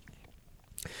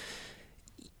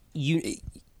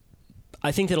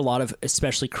I think that a lot of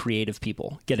especially creative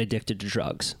people get addicted to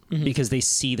drugs because they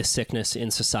see the sickness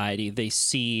in society. They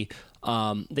see,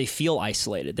 they feel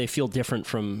isolated. They feel different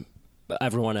from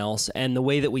everyone else. And the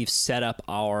way that we've set up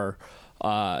our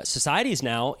societies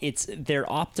now, they're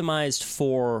optimized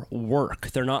for work.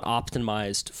 They're not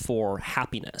optimized for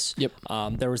happiness. Yep.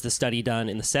 There was the study done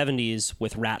in the 70s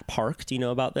with Rat Park. Do you know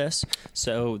about this?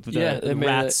 So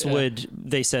rats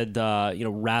they said,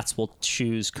 rats will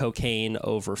choose cocaine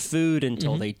over food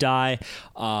until they die.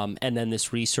 And then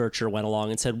this researcher went along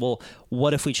and said, well,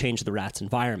 what if we change the rat's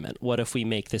environment? What if we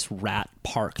make this rat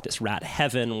park, this rat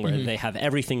heaven where they have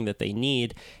everything that they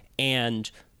need, and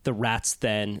the rats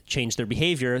then changed their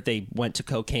behavior. They went to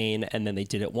cocaine, and then they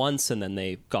did it once, and then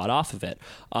they got off of it.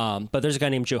 But there's a guy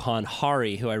named Johan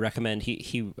Hari who I recommend.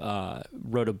 He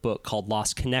wrote a book called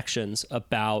Lost Connections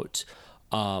about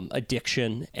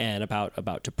addiction and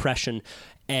about depression,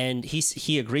 and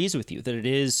he agrees with you that it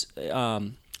is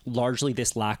largely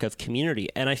this lack of community.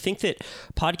 And I think that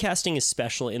podcasting is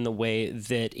special in the way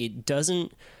that it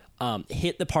doesn't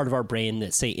hit the part of our brain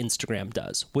that, say, Instagram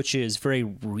does, which is very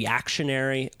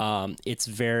reactionary. It's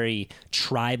very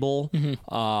tribal.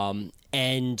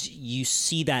 And you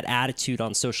see that attitude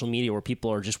on social media where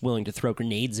people are just willing to throw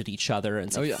grenades at each other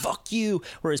and say, fuck you.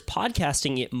 Whereas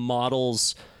podcasting, it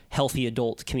models, healthy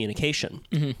adult communication,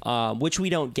 which we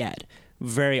don't get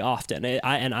very often.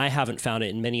 I haven't found it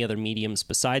in many other mediums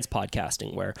besides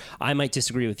podcasting, where I might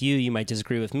disagree with you, you might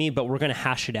disagree with me, but we're going to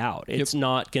hash it out. It's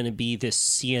not going to be this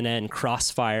CNN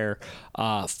crossfire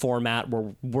format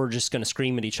where we're just going to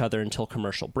scream at each other until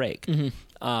commercial break.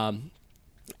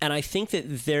 And I think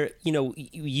that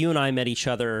you and I met each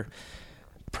other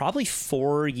probably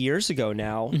 4 years ago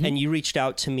now, and you reached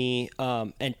out to me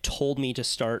and told me to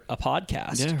start a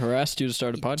podcast. Yeah, harassed you to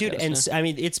start a podcast. Dude, and I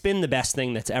mean, it's been the best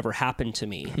thing that's ever happened to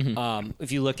me.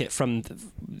 If you look at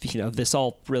this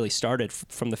all really started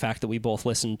from the fact that we both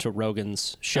listened to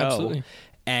Rogan's show. Absolutely.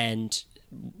 And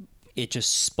it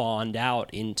just spawned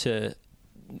out into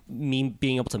me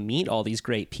being able to meet all these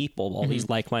great people, all these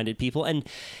like-minded people, and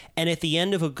at the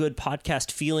end of a good podcast,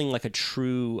 feeling like a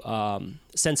true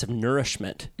sense of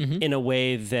nourishment in a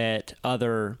way that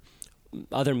other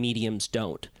mediums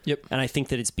don't. And I think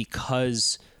that it's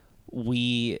because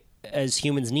we as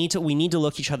humans need to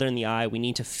look each other in the eye. We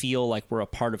need to feel like we're a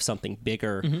part of something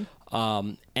bigger,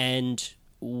 and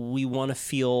we want to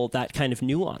feel that kind of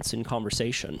nuance in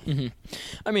conversation.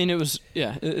 I mean,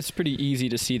 it's pretty easy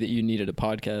to see that you needed a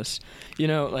podcast.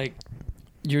 Like,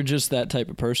 you're just that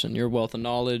type of person. You're a wealth of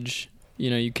knowledge.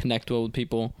 You connect well with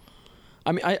people.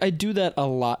 I mean, I do that a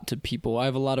lot to people. I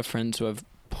have a lot of friends who have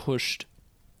pushed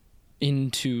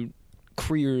into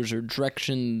careers or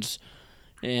directions,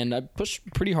 and I push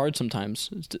pretty hard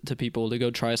sometimes to people to go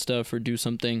try stuff or do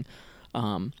something.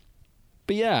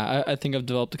 But yeah, I think I've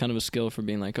developed a kind of a skill for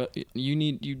being like, oh, you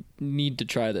need to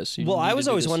try this. I was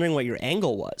always wondering what your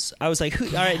angle was. I was like, all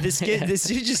right, this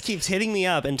dude just keeps hitting me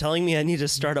up and telling me I need to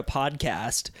start a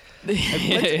podcast.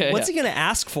 What's he going to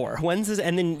ask for? When's this?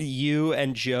 And then you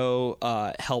and Joe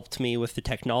helped me with the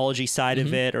technology side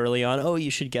of it early on. Oh,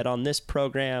 you should get on this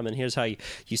program, and here's how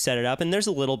you set it up. And there's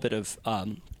a little bit of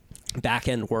back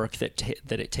end work that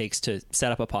it takes to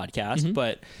set up a podcast,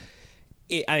 but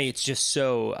it's just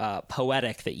so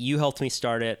poetic that you helped me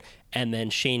start it, and then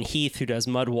Shane Heath, who does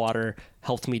Mudwater,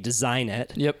 helped me design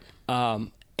it.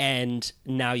 And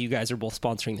now you guys are both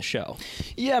sponsoring the show.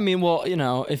 Yeah, I mean, well,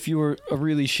 if you were a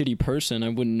really shitty person, I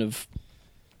wouldn't have,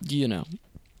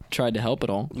 tried to help at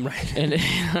all. Right. And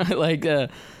like,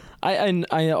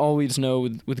 I always know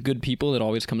with good people, it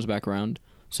always comes back around.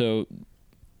 So,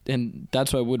 and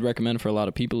that's what I would recommend for a lot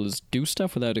of people is do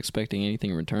stuff without expecting anything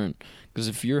in return. Because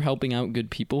if you're helping out good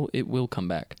people, it will come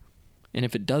back. And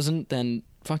if it doesn't, then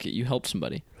fuck it, you help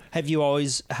somebody. Have you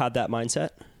always had that mindset?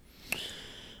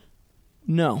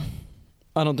 No,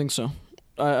 I don't think so.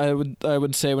 I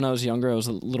would say when I was younger, I was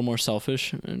a little more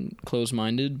selfish and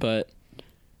closed-minded, but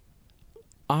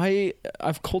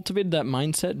I've cultivated that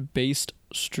mindset based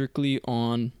strictly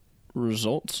on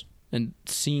results and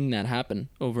seeing that happen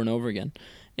over and over again,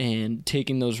 and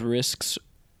taking those risks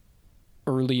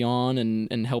early on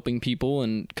and helping people,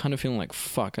 and kind of feeling like,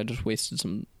 fuck, I just wasted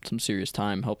some serious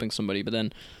time helping somebody, but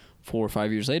then 4 or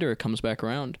 5 years later it comes back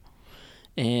around.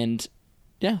 And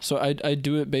yeah, so I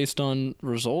do it based on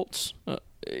results, and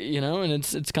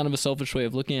it's kind of a selfish way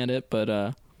of looking at it,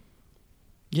 but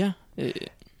yeah.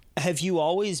 Have you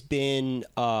always been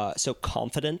so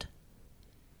confident?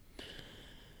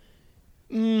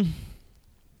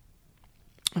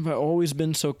 Have I always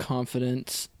been so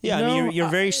confident? Yeah, no, I mean, you're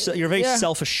very yeah.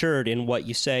 self-assured in what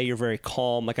you say. You're very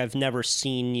calm. Like, I've never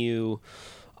seen you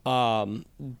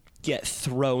get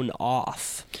thrown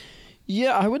off.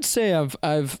 Yeah, I would say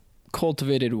I've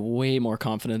cultivated way more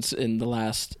confidence in the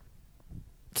last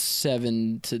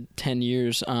 7 to 10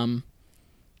 years.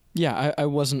 Yeah, I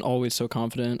wasn't always so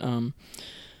confident.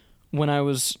 When I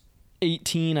was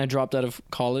 18, I dropped out of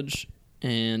college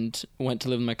and went to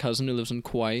live with my cousin who lives in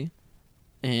Kauai.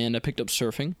 And I picked up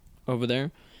surfing over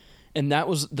there. And that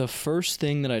was the first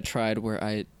thing that I tried where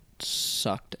I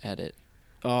sucked at it.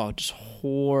 Oh, just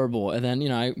horrible. And then,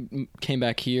 I came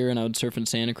back here and I would surf in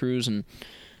Santa Cruz, and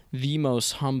the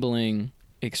most humbling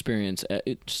experience.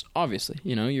 It's obviously,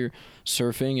 you're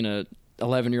surfing and a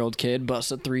 11-year-old kid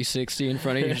busts a 360 in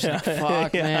front of you. You're just like,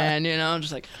 fuck, man,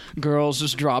 just like girls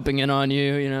just dropping in on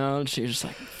you, and you're just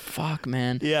like, fuck,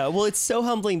 man. Yeah, well, it's so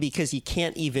humbling because you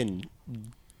can't even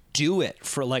do it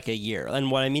for like a year.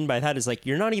 And what I mean by that is, like,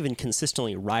 you're not even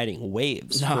consistently riding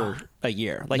waves for a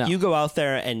year. Like, you go out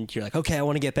there and you're like, okay, I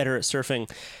want to get better at surfing.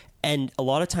 And a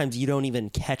lot of times you don't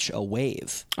even catch a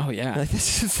wave. Oh, yeah. Like,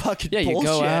 this is fucking bullshit. You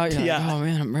go out, you're like, oh,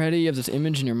 man, I'm ready. You have this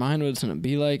image in your mind what it's going to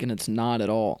be like, and it's not at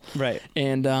all. Right.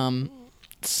 And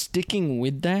sticking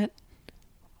with that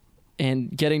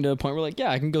and getting to a point where, like, yeah,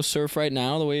 I can go surf right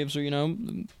now. The waves are,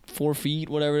 4 feet,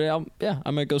 whatever. I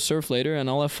might go surf later, and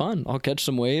I'll have fun. I'll catch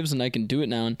some waves, and I can do it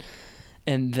now.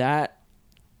 And that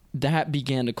that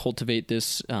began to cultivate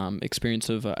this experience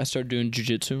of I started doing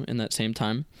jiu-jitsu in that same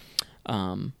time,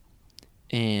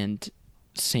 and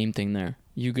same thing there.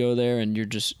 You go there and you're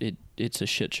just it's a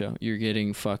shit show. You're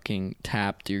getting fucking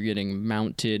tapped. You're getting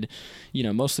mounted. You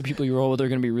know, most of the people you roll with are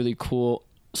going to be really cool.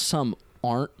 Some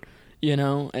aren't. You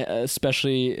know,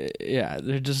 especially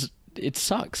they're just. It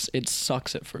sucks. It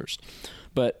sucks at first.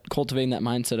 But cultivating that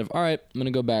mindset of, all right, I'm going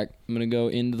to go back. I'm going to go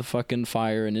into the fucking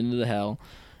fire and into the hell,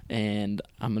 and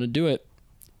I'm going to do it.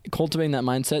 Cultivating that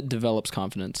mindset develops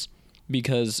confidence,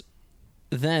 because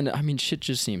then, I mean, shit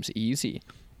just seems easy,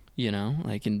 you know,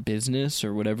 like in business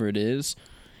or whatever it is.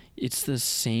 It's the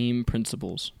same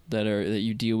principles that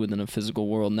you deal with in a physical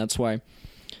world. And that's why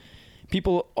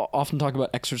people often talk about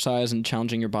exercise and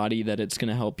challenging your body, that it's going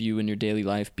to help you in your daily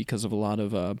life because of a lot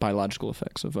of biological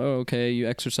effects of, you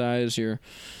exercise, you're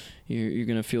going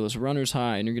to feel this runner's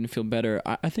high and you're going to feel better.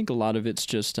 I think a lot of it's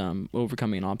just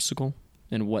overcoming an obstacle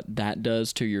and what that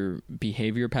does to your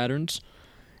behavior patterns.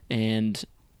 And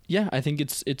yeah, I think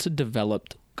it's a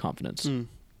developed confidence.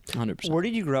 100%. Where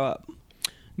did you grow up?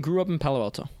 Grew up in Palo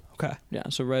Alto. Okay. Yeah,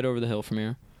 so right over the hill from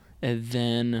here. And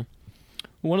then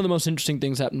one of the most interesting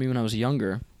things happened to me when I was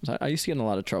younger was I used to get in a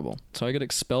lot of trouble. So I got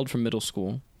expelled from middle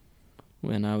school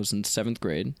when I was in 7th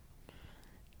grade.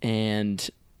 And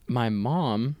my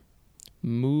mom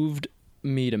moved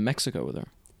me to Mexico with her.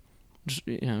 Just,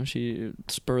 you know, she,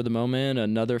 spur of the moment,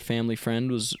 another family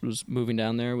friend was moving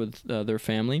down there with their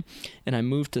family. And I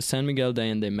moved to San Miguel de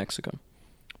Allende, Mexico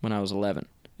when I was 11.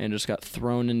 And just got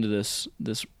thrown into this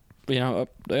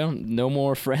no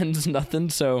more friends, nothing.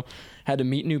 So had to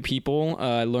meet new people.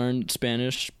 I learned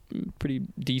Spanish, pretty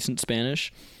decent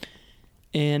Spanish.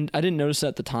 And I didn't notice it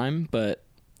at the time, but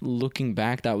looking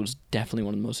back, that was definitely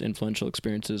one of the most influential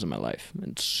experiences in my life.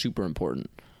 And it's super important.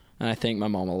 And I thank my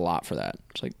mom a lot for that.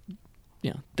 It's like,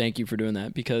 yeah, thank you for doing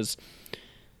that, because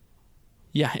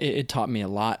yeah, it taught me a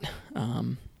lot.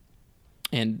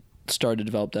 And started to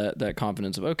develop that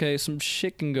confidence of, okay, some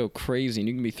shit can go crazy and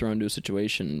you can be thrown into a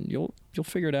situation. You'll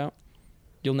figure it out.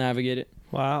 You'll navigate it.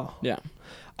 Wow. Yeah.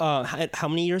 How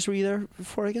many years were you there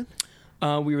for again?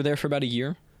 We were there for about a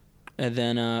year, and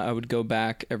then I would go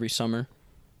back every summer.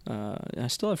 I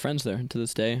still have friends there to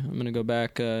this day. I'm gonna go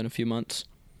back in a few months.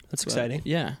 That's exciting.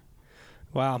 Yeah.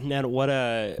 Wow. Now, what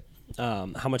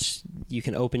how much you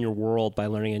can open your world by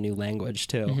learning a new language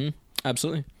too. Mm-hmm.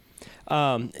 Absolutely.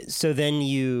 So then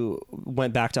you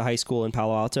went back to high school in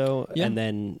Palo Alto, and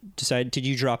then did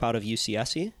you drop out of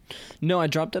UCSC? No, I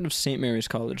dropped out of St. Mary's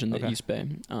College in the East Bay.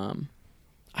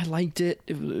 I liked it.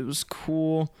 It was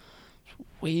cool.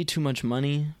 Way too much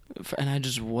money. And I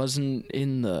just wasn't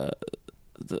in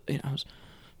I was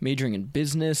majoring in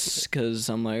business because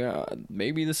I'm like,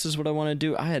 maybe this is what I want to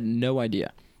do. I had no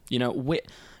idea. You know,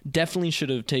 definitely should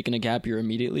have taken a gap year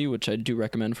immediately, which I do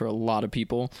recommend for a lot of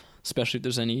people, especially if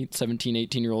there's any 17,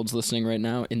 18-year-olds listening right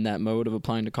now in that mode of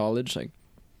applying to college. Like,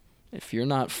 if you're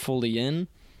not fully in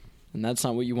and that's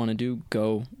not what you want to do,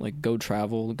 go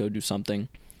travel, go do something.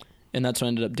 And that's what I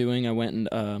ended up doing. I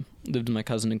went and lived with my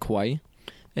cousin in Kauai,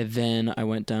 and then I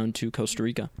went down to Costa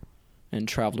Rica and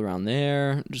traveled around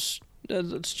there. It's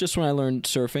just when I learned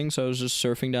surfing, so I was just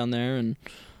surfing down there and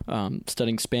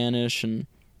studying Spanish and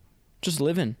just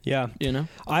living. Yeah. You know?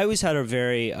 I always had a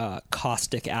very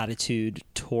caustic attitude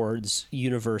towards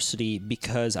university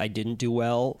because I didn't do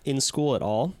well in school at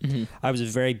all. Mm-hmm. I was a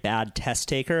very bad test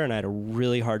taker, and I had a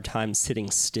really hard time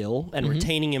sitting still, and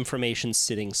retaining information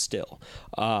sitting still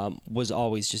was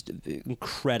always just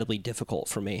incredibly difficult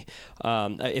for me.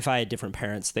 If I had different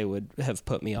parents, they would have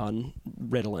put me on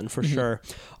Ritalin for sure.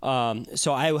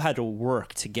 So I had to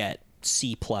work to get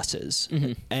C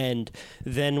pluses. And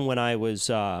then when I was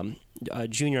a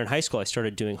junior in high school, I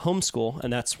started doing homeschool,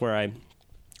 and that's where I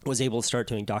was able to start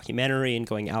doing documentary and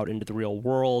going out into the real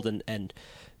world, and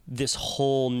this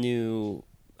whole new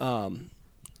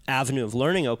avenue of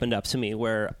learning opened up to me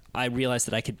where I realized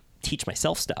that I could teach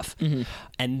myself stuff.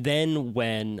 And then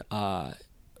when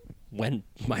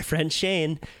my friend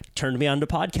Shane turned me on to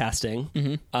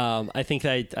podcasting, I think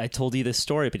I told you this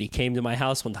story, but he came to my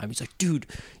house one time. He's like, dude,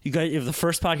 you guys, the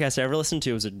first podcast I ever listened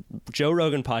to was a Joe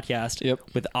Rogan podcast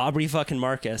with Aubrey fucking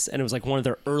Marcus, and it was like one of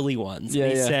their early ones.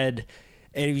 And he said,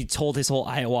 and he told his whole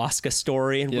ayahuasca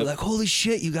story, and we're like, holy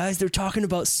shit, you guys, they're talking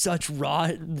about such raw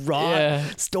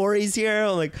stories here.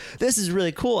 I'm like, this is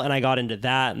really cool. And I got into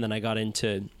that, and then I got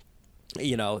into,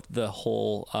 the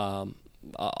whole...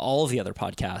 all of the other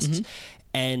podcasts,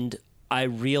 and I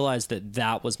realized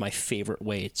that was my favorite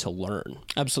way to learn.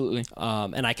 Absolutely.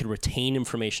 And I could retain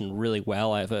information really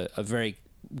well. I have a very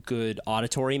good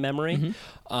auditory memory.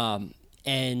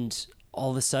 And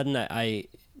all of a sudden I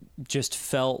just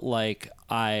felt like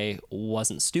I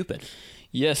wasn't stupid.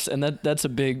 Yes, and that's a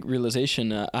big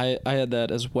realization. I had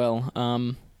that as well.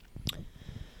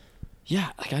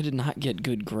 Yeah, like I did not get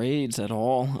good grades at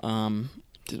all.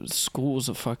 School was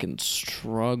a fucking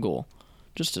struggle.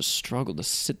 Just a struggle to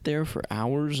sit there for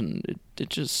hours, and it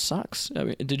just sucks. I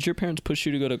mean, did your parents push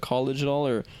you to go to college at all,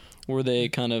 or were they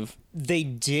kind of... They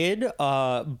did,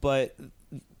 but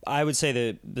I would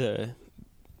say the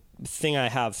thing I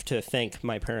have to thank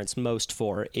my parents most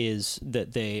for is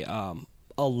that they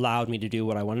allowed me to do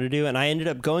what I wanted to do. And I ended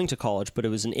up going to college, but it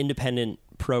was an independent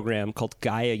program called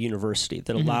Gaia University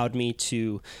that allowed me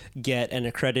to get an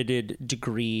accredited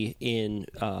degree in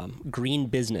green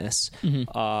business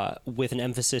with an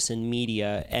emphasis in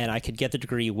media. And I could get the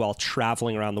degree while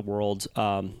traveling around the world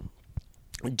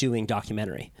doing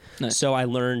documentary. Nice. So I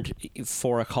learned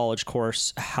for a college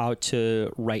course how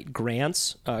to write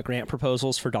grants, grant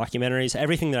proposals for documentaries.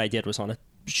 Everything that I did was on a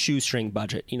shoestring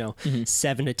budget,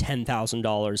 $7,000 to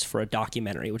 $10,000 for a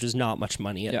documentary, which is not much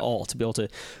money at all, to be able to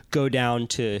go down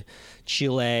to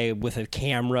Chile with a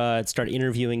camera and start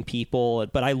interviewing people.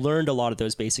 But I learned a lot of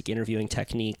those basic interviewing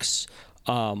techniques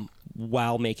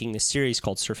while making this series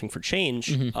called Surfing for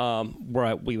Change,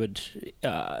 where we would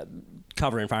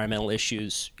cover environmental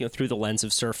issues, through the lens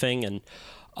of surfing.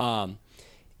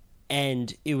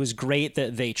 And it was great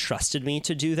that they trusted me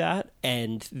to do that.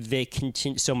 And they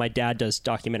continue. So my dad does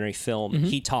documentary film.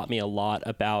 He taught me a lot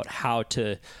about how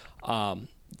to,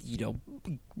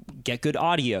 get good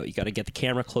audio. You got to get the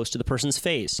camera close to the person's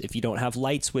face. If you don't have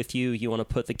lights with you, you want to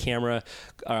put the camera,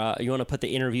 you want to put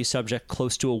the interview subject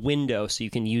close to a window so you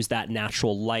can use that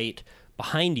natural light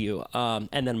behind you.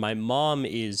 And then my mom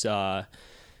is...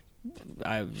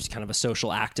 I was kind of a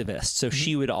social activist, so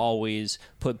she would always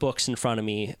put books in front of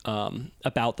me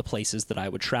about the places that I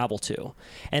would travel to.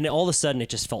 And all of a sudden, it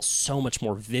just felt so much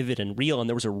more vivid and real, and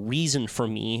there was a reason for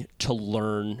me to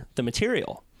learn the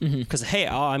material. Because, hey,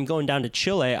 I'm going down to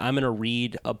Chile. I'm going to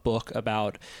read a book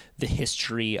about the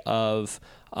history of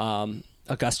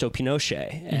Augusto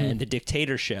Pinochet and the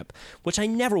dictatorship, which I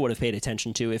never would have paid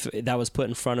attention to if that was put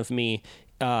in front of me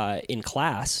in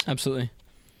class. Absolutely.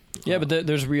 Yeah, but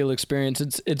there's real experience.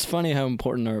 It's funny how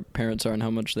important our parents are and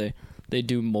how much they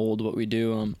do mold what we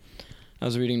do. I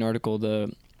was reading an article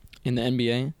in the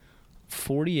NBA,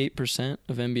 48%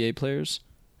 of NBA players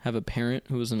have a parent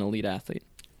who is an elite athlete.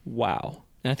 Wow.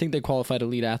 And I think they qualified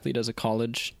elite athlete as a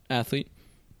college athlete,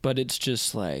 but it's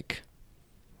just like,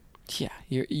 yeah,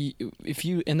 if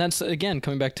you, and that's again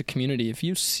coming back to community. If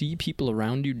you see people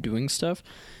around you doing stuff,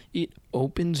 it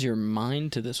opens your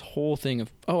mind to this whole thing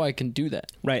of, oh, I can do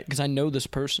that. Right. Because I know this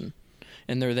person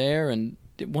and they're there, and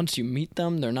once you meet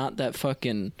them, they're not that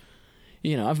fucking,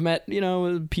 I've met,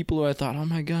 people who I thought, oh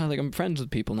my God, like I'm friends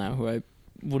with people now who I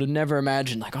would have never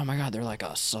imagined, like, oh my God, they're like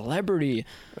a celebrity.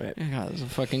 Right. Oh my God, it's a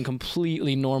fucking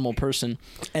completely normal person.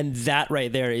 And that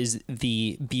right there is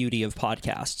the beauty of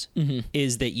podcasts,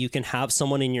 is that you can have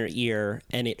someone in your ear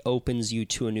and it opens you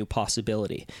to a new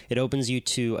possibility. It opens you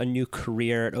to a new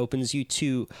career. It opens you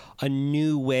to a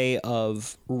new way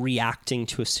of reacting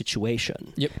to a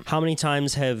situation. Yep. How many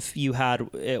times have you had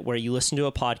it where you listen to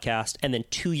a podcast and then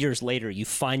 2 years later you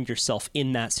find yourself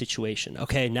in that situation?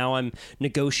 Okay, now I'm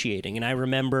negotiating, and I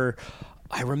remember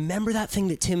that thing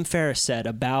that Tim Ferriss said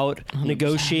about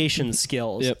negotiation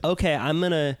skills. Yep. Okay, I'm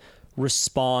going to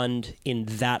respond in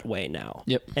that way now.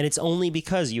 Yep. And it's only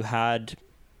because you had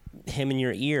him in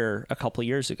your ear a couple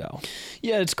years ago.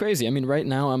 Yeah, it's crazy. I mean, right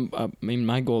now,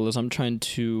 my goal is I'm trying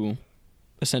to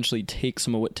essentially take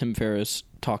some of what Tim Ferriss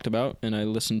talked about, and I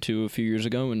listened to a few years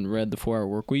ago and read The 4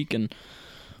 Hour Workweek, and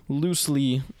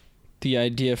loosely, the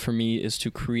idea for me is to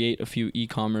create a few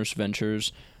e-commerce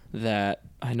ventures that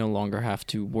I no longer have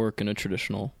to work in a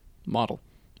traditional model,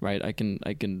 right? I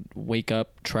can wake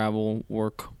up, travel,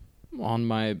 work on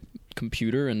my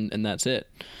computer, and that's it.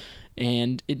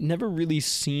 And it never really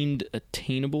seemed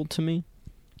attainable to me,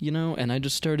 and I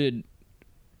just started,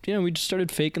 we just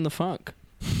started faking the funk.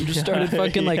 We just started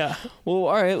fucking well,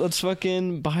 all right, let's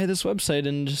fucking buy this website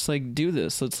and just like do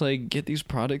this. Let's like get these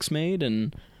products made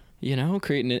and,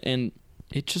 creating it. And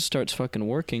it just starts fucking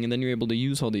working, and then you're able to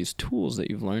use all these tools that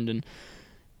you've learned, and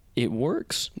it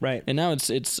works. Right. And now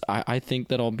I think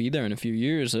that I'll be there in a few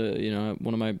years.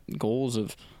 One of my goals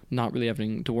of not really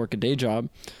having to work a day job,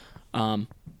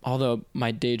 although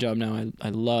my day job now I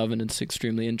love and it's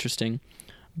extremely interesting,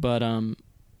 but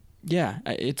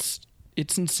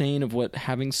it's insane of what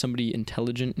having somebody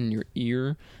intelligent in your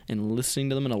ear and listening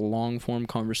to them in a long form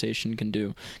conversation can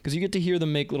do, because you get to hear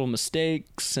them make little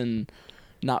mistakes and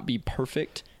not be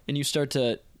perfect, and you start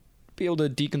to be able to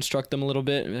deconstruct them a little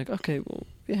bit and be like, okay, well,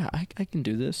 yeah, I can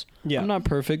do this. Yeah. I'm not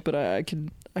perfect, but I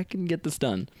can get this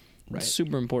done. Right. It's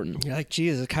super important. You're like,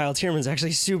 Jesus, Kyle Tierman's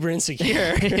actually super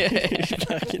insecure.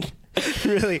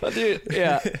 Really? But dude,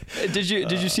 yeah. Did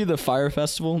you see the Fire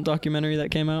Festival documentary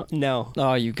that came out? No.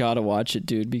 Oh, you gotta watch it,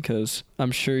 dude, because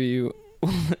I'm sure you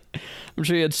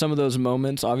had some of those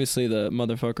moments. Obviously, the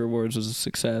Motherfucker Awards was a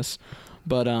success,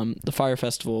 but the Fire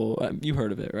Festival, you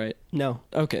heard of it, right? No.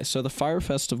 Okay, so the Fire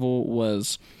Festival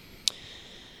was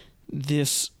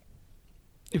this.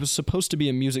 It was supposed to be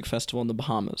a music festival in the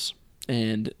Bahamas.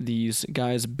 And these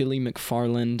guys, Billy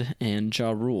McFarland and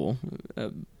Ja Rule,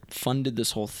 funded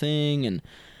this whole thing, and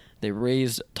they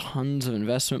raised tons of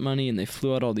investment money, and they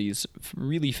flew out all these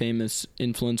really famous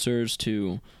influencers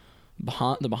to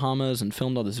the Bahamas and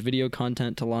filmed all this video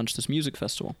content to launch this music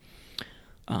festival.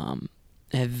 And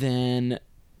then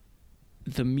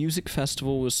the music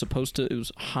festival was it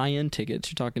was high-end tickets.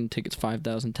 You're talking tickets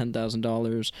 $5,000,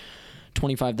 $10,000,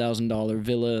 $25,000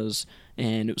 villas,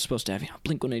 and it was supposed to have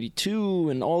Blink-182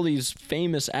 and all these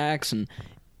famous acts, and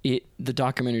the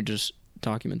documentary just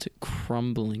documents it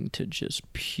crumbling to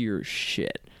just pure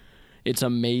shit. It's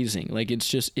amazing. Like, it's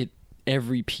just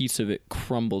every piece of it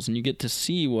crumbles, and you get to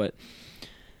see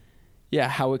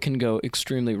how it can go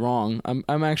extremely wrong.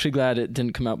 I'm actually glad it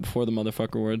didn't come out before the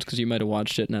Motherfucker Awards, because you might have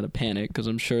watched it and had a panic, because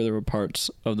I'm sure there were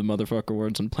parts of the Motherfucker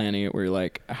Awards and planning it where you're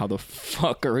like, how the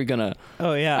fuck are we gonna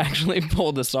actually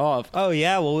pull this off? Oh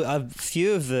yeah, well, a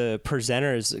few of the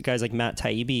presenters, guys like Matt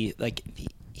Taibbi, like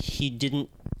he didn't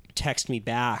text me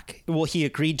back. Well, he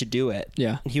agreed to do it.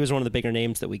 Yeah. He was one of the bigger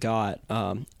names that we got,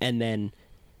 and then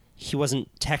he wasn't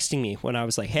texting me when I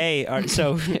was like, hey,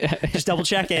 so just double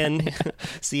check in.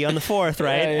 See you on the 4th,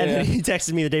 right? Yeah, and then he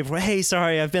texted me the day before, hey,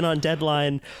 sorry, I've been on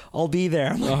deadline. I'll be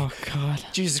there. I'm like, oh, God.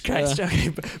 Jesus Christ.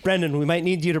 Okay, Brendan, we might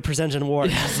need you to present an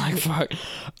award. Yeah, it's like, fuck.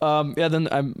 Then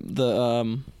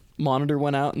the monitor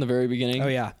went out in the very beginning. Oh,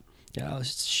 yeah. Yeah, I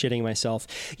was just shitting myself.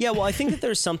 Yeah, well, I think that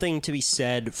there's something to be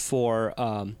said for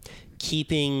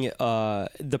keeping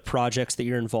the projects that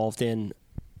you're involved in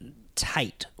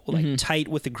tight. Tight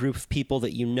with a group of people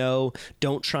that you know.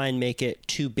 Don't try and make it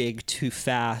too big too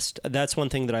fast. That's one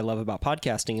thing that I love about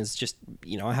podcasting is just,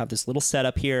 I have this little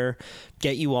setup here,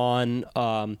 get you on.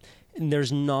 And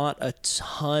there's not a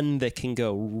ton that can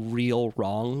go real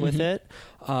wrong with it.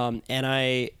 And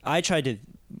I tried to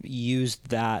use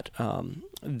that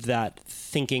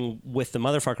thinking with the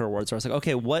Motherfucker Awards, where I was like,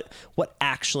 okay, what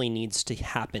actually needs to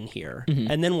happen here?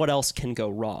 And then what else can go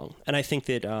wrong? And I think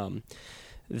that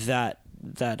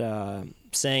that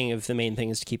saying of the main thing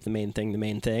is to keep the main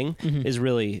thing is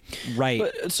really right.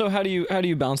 But, so how do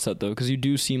you balance that, though? Because you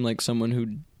do seem like someone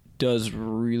who does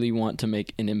really want to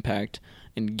make an impact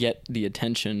and get the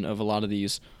attention of a lot of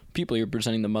these people you're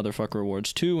presenting the Motherfucker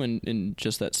Awards to, and in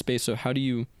just that space. So how do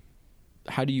you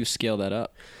scale that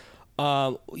up?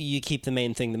 You keep the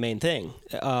main thing.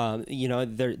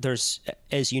 There's,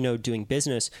 as you know, doing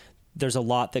business, there's a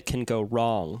lot that can go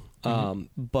wrong.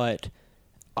 But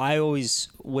I always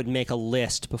would make a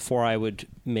list before I would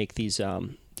make these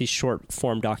short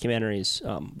form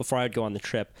documentaries, before I would go on the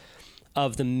trip,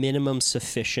 of the minimum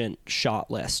sufficient shot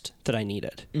list that I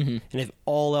needed. And if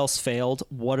all else failed,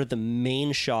 what are the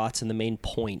main shots and the main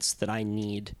points that I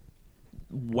need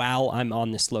while I'm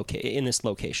on this in this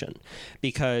location?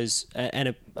 Because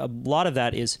a lot of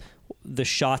that is the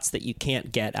shots that you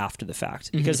can't get after the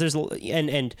fact, because there's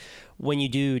and when you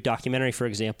do documentary, for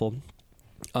example,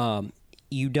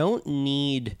 you don't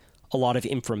need a lot of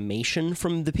information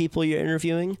from the people you're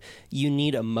interviewing. You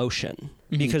need emotion,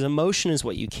 because emotion is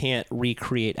what you can't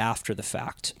recreate after the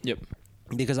fact. Yep.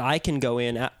 Because I can go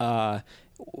in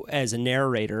as a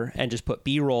narrator and just put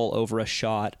B-roll over a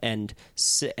shot and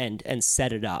set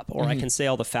it up, or I can say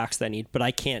all the facts that I need, but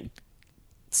I can't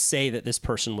say that this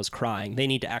person was crying. They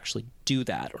need to actually do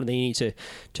that, or they need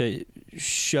to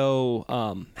show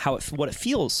what it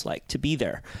feels like to be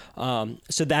there.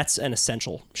 So that's an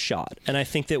essential shot. And I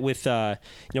think that with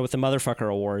with the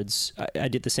Motherfucker Awards, I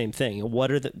did the same thing.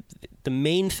 What are the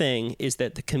main thing is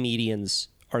that the comedians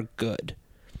are good.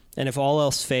 And if all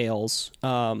else fails,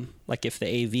 like if the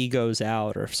AV goes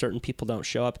out or if certain people don't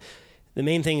show up, the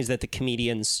main thing is that the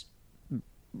comedians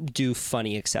do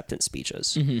funny acceptance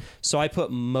speeches. So I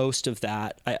put most of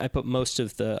that. I put most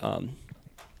of the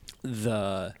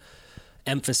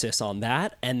emphasis on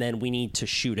that, and then we need to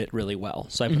shoot it really well.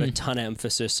 So I put a ton of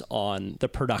emphasis on the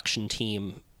production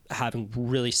team having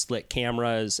really slick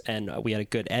cameras, and we had a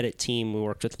good edit team. We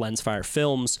worked with Lensfire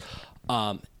Films,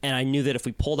 and I knew that if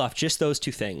we pulled off just those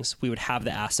two things, we would have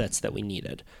the assets that we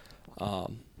needed.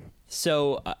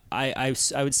 So I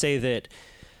would say that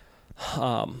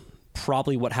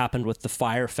probably what happened with the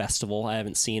Fire Festival. I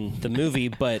haven't seen the movie,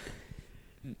 but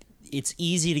it's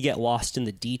easy to get lost in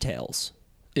the details.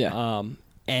 Yeah.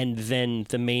 And then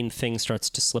the main thing starts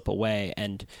to slip away,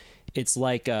 and it's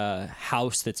like a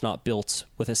house that's not built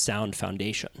with a sound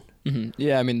foundation. Mm-hmm.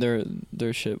 Yeah, I mean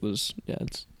their shit was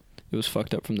it was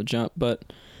fucked up from the jump.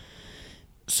 But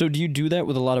so do you do that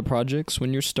with a lot of projects?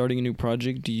 When you're starting a new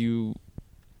project, do you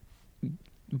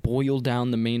boil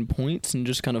down the main points and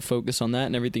just kind of focus on that,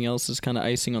 and everything else is kind of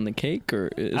icing on the cake, or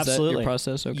is Absolutely. that your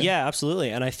process? Okay. Yeah, absolutely.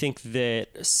 And I think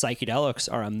that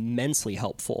psychedelics are immensely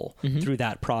helpful through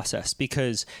that process,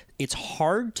 because it's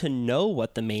hard to know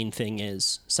what the main thing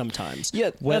is sometimes.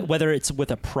 Yeah, whether it's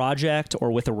with a project or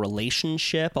with a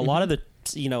relationship, a lot of the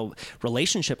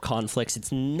relationship conflicts,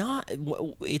 it's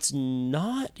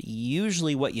not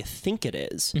usually what you think it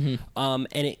is. And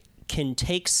it can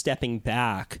take stepping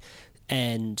back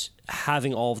and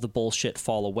having all of the bullshit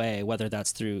fall away, whether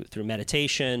that's through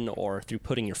meditation or through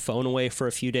putting your phone away for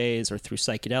a few days or through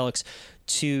psychedelics,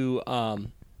 to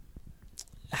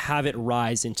have it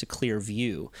rise into clear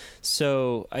view.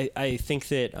 So I think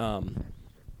that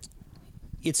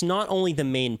it's not only the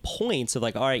main points of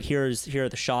like, all right, here are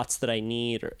the shots that I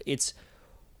need, or it's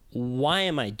why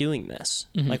am I doing this?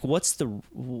 Like,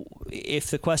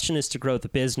 if the question is to grow the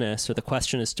business, or the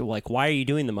question is to like, why are you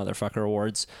doing the motherfucker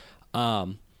awards?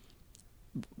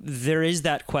 There is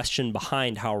that question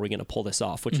behind how are we going to pull this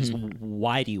off, which is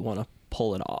why do you want to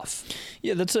pull it off?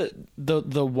 Yeah, that's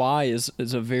the why is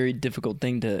a very difficult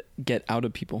thing to get out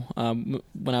of people.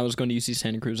 When I was going to UC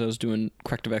Santa Cruz, I was doing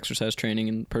corrective exercise training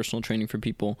and personal training for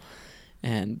people,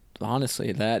 and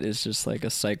honestly, that is just like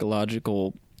it's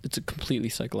a completely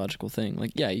psychological thing.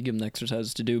 Like, yeah, you give them the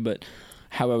exercises to do, but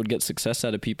how I would get success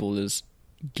out of people is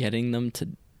getting them to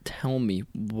tell me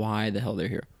why the hell they're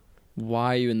here.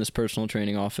 Why are you in this personal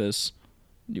training office?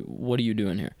 What are you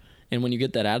doing here? And when you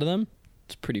get that out of them,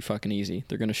 it's pretty fucking easy.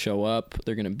 They're going to show up.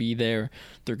 They're going to be there.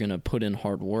 They're going to put in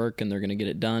hard work, and they're going to get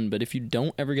it done. But if you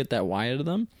don't ever get that why out of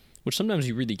them, which sometimes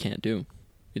you really can't do,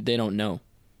 they don't know.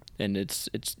 And it's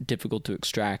difficult to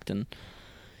extract. And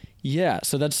yeah,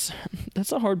 so that's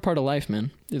a hard part of life,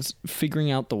 man. It's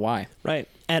figuring out the why. Right.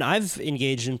 And I've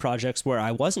engaged in projects where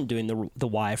I wasn't doing the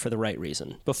why for the right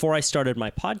reason. Before I started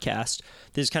my podcast,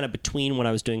 this is kind of between when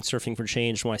I was doing Surfing for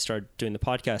Change and when I started doing the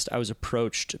podcast, I was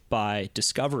approached by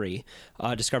Discovery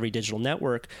Digital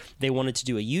Network. They wanted to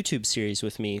do a YouTube series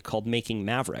with me called Making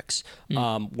Mavericks,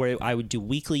 where I would do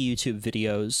weekly YouTube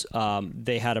videos.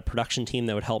 They had a production team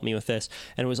that would help me with this,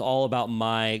 and it was all about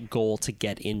my goal to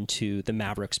get into the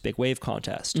Mavericks Big Wave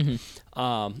Contest.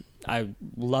 I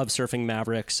love surfing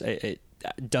Mavericks. It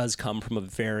does come from a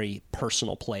very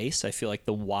personal place. I feel like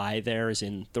the why there is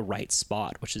in the right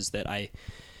spot, which is that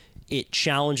it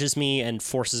challenges me and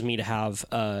forces me to have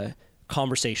a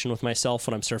conversation with myself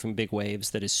when I'm surfing big waves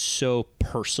that is so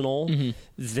personal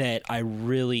that I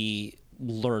really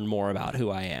learn more about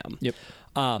who I am. Yep.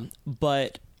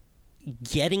 But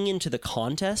getting into the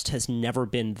contest has never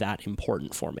been that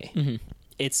important for me.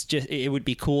 It's just, it would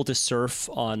be cool to surf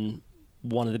on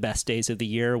one of the best days of the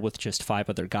year with just 5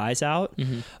 other guys out.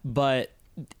 But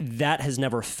that has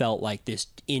never felt like this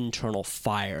internal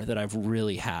fire that I've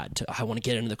really had I want to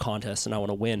get into the contest and I want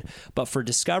to win. But for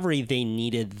Discovery, they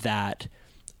needed that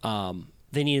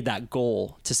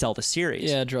goal to sell the series.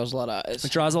 Yeah, it draws a lot of eyes.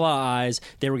 It draws a lot of eyes.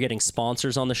 They were getting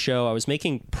sponsors on the show. I was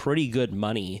making pretty good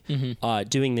money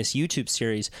doing this YouTube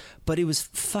series, but it was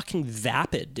fucking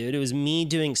vapid, dude. It was me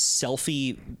doing a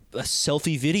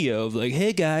selfie video of like,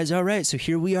 hey guys, all right, so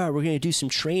here we are. We're going to do some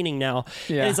training now.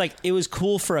 Yeah. And it's like, it was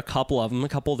cool for a couple of them. A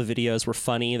couple of the videos were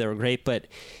funny. They were great, but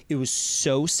it was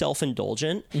so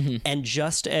self-indulgent. And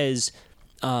just as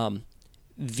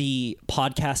the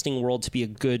podcasting world, to be a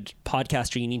good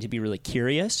podcaster, you need to be really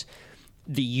curious.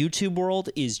 The YouTube world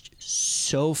is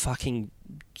so fucking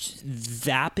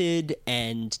vapid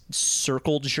and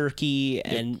circle jerky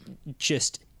and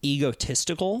just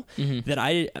egotistical that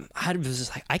I was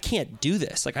just like, I can't do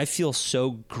this. Like, I feel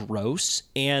so gross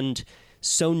and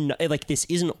so like, this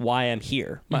isn't why I'm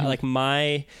here.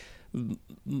 My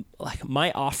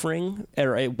offering,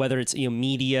 or whether it's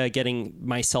media, getting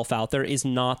myself out there, is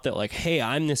not that like, hey,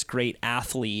 I'm this great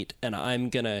athlete and I'm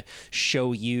gonna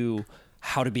show you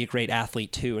how to be a great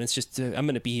athlete too, and it's just I'm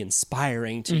gonna be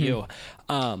inspiring to you.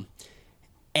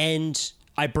 And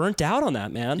I burnt out on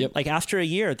that, man. Like, after a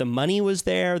year, the money was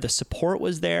there, the support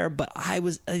was there, but I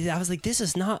was like, this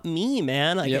is not me,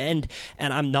 man. Like, and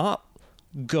I'm not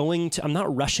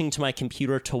rushing to my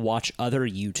computer to watch other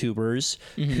YouTubers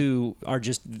who are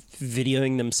just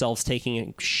videoing themselves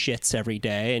taking shits every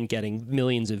day and getting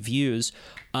millions of views.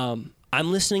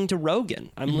 I'm listening to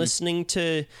Rogan. I'm listening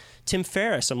to Tim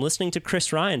Ferriss. I'm listening to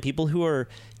Chris Ryan, people who are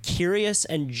curious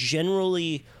and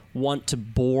generally want to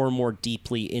bore more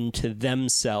deeply into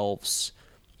themselves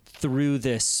through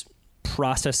this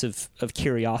process of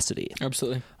curiosity.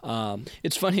 Absolutely.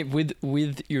 It's funny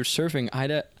with your surfing.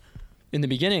 In the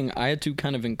beginning, I had to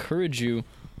kind of encourage you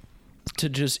to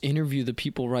just interview the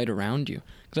people right around you,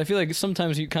 because I feel like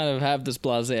sometimes you kind of have this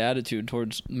blasé attitude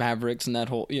towards Mavericks and that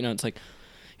whole. It's like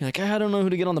you're like, I don't know who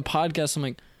to get on the podcast. I'm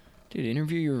like, dude,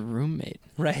 interview your roommate.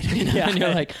 Right. Yeah. And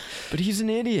you're like, but he's an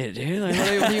idiot, dude. Like,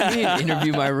 what do you mean?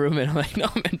 Interview my roommate. I'm like, no,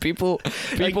 man, people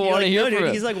want to hear from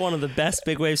him. He's like one of the best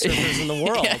big wave surfers in the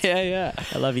world. Yeah.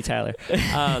 I love you, Tyler.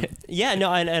 And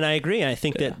I agree. I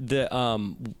think that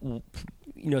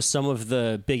some of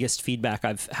the biggest feedback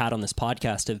I've had on this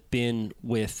podcast have been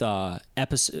with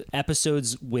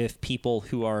episodes with people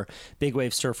who are big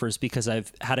wave surfers, because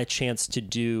I've had a chance to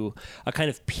do a kind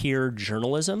of peer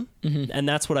journalism, and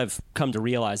that's what I've come to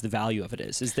realize the value of it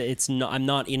is that I'm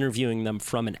not interviewing them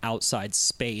from an outside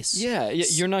space. Yeah,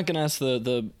 you're not gonna ask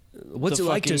the what's it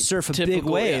like to surf a big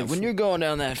wave when you're going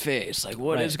down that face, like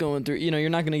what is going through, you're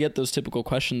not going to get those typical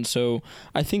questions. So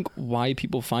I think why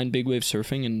people find big wave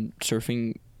surfing and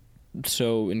surfing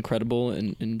so incredible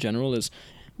in general is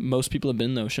most people have been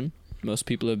in the ocean. Most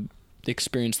people have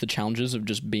experienced the challenges of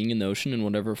just being in the ocean in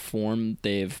whatever form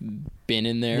they've been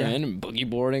in there, and boogie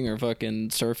boarding or fucking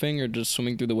surfing or just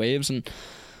swimming through the waves, and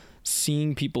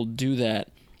seeing people do that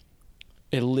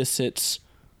elicits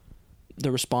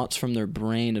the response from their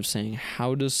brain of saying,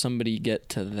 how does somebody get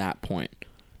to that point,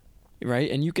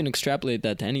 right? And you can extrapolate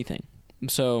that to anything.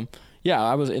 So yeah,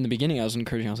 I was in the beginning, I was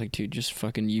encouraging, I was like, dude, just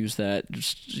fucking use that,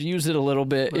 just use it a little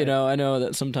bit. Right. I know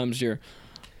that sometimes you're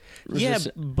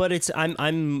resistant. Yeah, but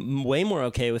I'm way more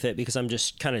okay with it because I'm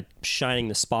just kind of shining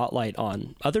the spotlight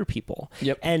on other people.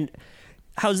 Yep. And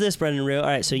how's this, Brendan Rue? All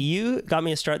right, so you got me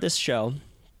to start this show.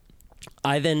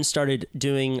 I then started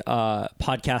doing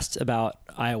podcasts about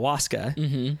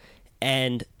ayahuasca,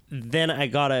 and then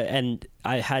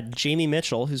I had Jamie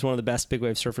Mitchell, who's one of the best big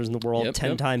wave surfers in the world,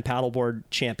 10-time paddleboard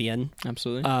champion.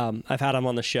 Absolutely. I've had him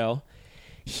on the show.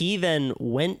 He then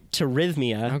went to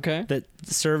Rhythmia, that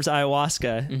serves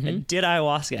ayahuasca, and did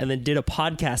ayahuasca, and then did a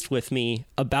podcast with me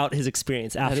about his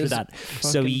experience after that.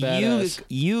 So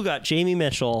you got Jamie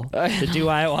Mitchell to do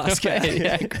ayahuasca. Okay,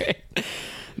 yeah, great.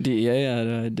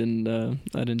 I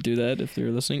didn't do that, if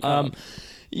you're listening.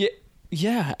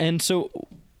 Yeah. And so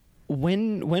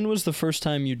when was the first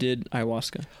time you did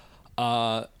ayahuasca?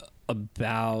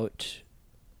 About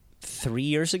 3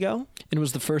 years ago. And it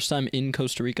was the first time in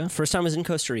Costa Rica? First time was in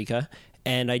Costa Rica,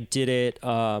 and I did it,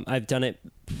 I've done it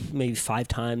maybe 5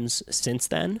 times since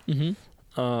then.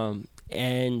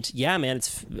 And yeah, man,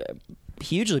 it's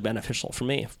hugely beneficial for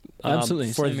me.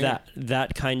 Absolutely. For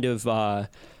that kind of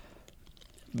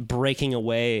breaking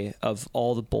away of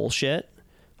all the bullshit,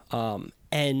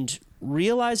 and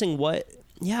realizing what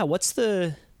is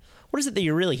it that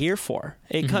you're really here for?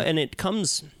 And it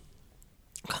comes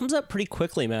up pretty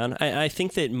quickly, man. I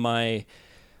think that my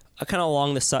kind of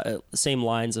along the same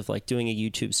lines of like doing a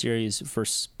YouTube series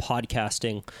versus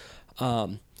podcasting.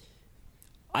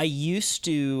 I used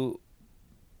to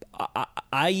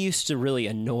really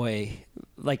annoy,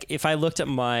 like if I looked at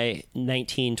my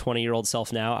 19, 20-year-old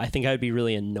self now, I think I would be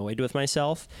really annoyed with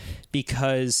myself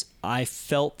because I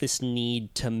felt this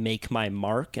need to make my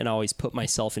mark and always put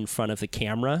myself in front of the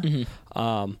camera.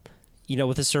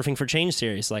 With the Surfing for Change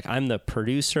series, like I'm the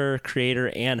producer,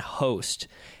 creator, and host.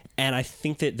 And I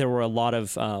think that there were a lot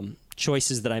of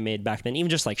choices that I made back then, even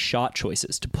just like shot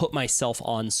choices, to put myself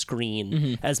on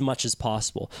screen as much as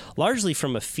possible, largely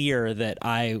from a fear that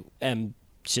I am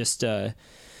just a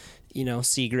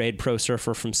C-grade pro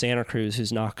surfer from Santa Cruz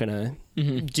who's not going to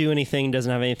do anything,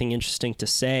 doesn't have anything interesting to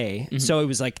say. So it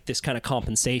was like this kind of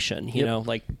compensation, you know,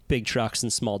 like big trucks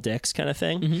and small dicks kind of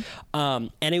thing.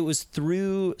 And it was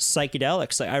through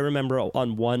psychedelics. Like I remember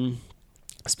on one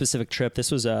specific trip,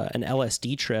 this was an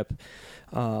LSD trip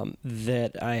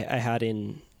that I had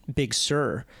in Big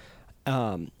Sur,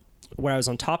 where I was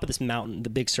on top of this mountain. The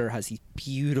Big Sur has these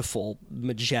beautiful,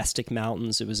 majestic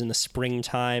mountains. It was in the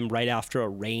springtime, right after a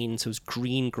rain, so it was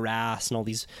green grass and all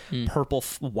these purple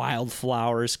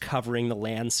wildflowers covering the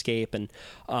landscape. And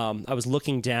I was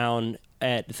looking down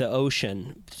at the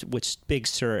ocean, which Big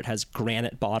Sur, it has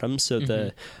granite bottoms, so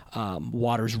the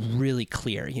water's really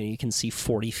clear. You can see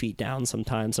 40 feet down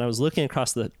sometimes. And I was looking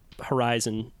across the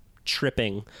horizon,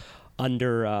 tripping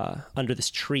under this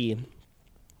tree.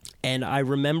 And I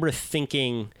remember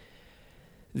thinking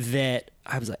that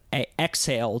I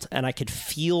exhaled and I could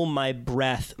feel my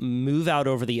breath move out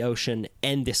over the ocean,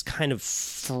 and this kind of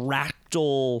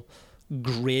fractal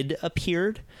grid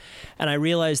appeared, and I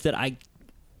realized that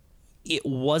it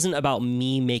wasn't about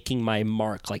me making my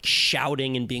mark, like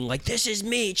shouting and being like, this is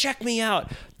me, check me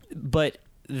out. But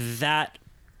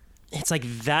it's like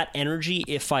that energy,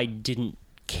 if I didn't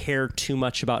care too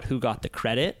much about who got the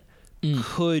credit,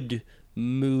 could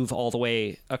move all the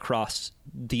way across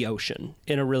the ocean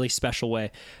in a really special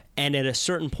way. And at a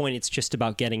certain point, it's just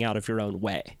about getting out of your own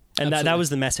way. And that was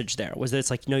the message there, was that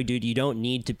it's like, no, dude, you don't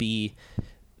need to be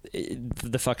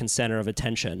the fucking center of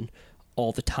attention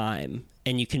all the time,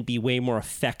 and you can be way more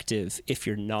effective if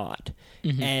you're not.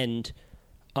 And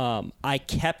I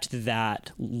kept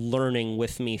that learning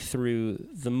with me through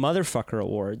the Motherfucker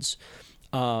Awards,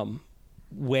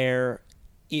 where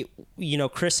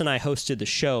Chris and I hosted the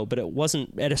show, but it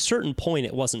wasn't, at a certain point,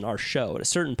 it wasn't our show. At a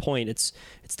certain point, it's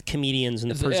the comedians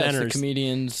and the presenters, the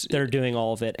comedians that are doing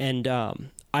all of it. And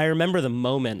I remember the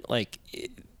moment, like,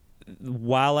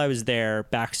 while I was there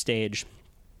backstage,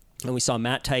 and we saw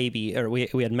Matt Taibbi, or we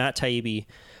had Matt Taibbi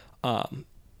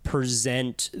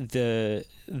present the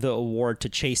award to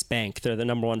Chase Bank. They're the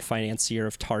number one financier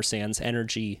of tar sands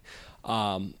energy.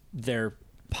 They're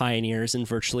pioneers in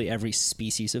virtually every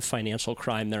species of financial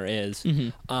crime there is.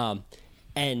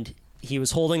 And he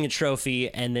was holding the trophy,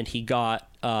 and then he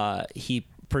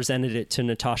presented it to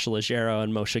Natasha Leggero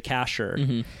and Moshe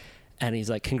Kasher. And he's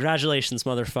like, congratulations,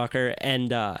 motherfucker.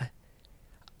 And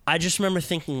I just remember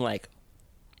thinking, like,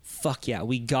 fuck yeah,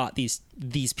 we got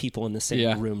these people in the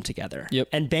same room together.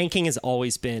 And banking has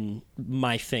always been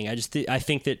my thing. I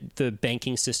think that the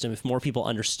banking system, if more people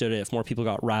understood it, if more people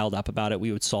got riled up about it,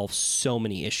 we would solve so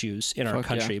many issues in our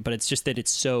country. But it's just that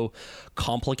it's so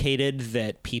complicated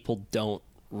that people don't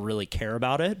really care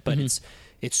about it. But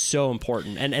it's so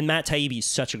important. And Matt Taibbi is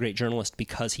such a great journalist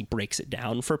because he breaks it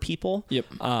down for people.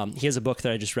 He has a book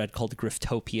that I just read called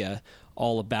Griftopia,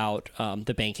 all about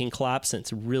the banking collapse, and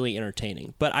it's really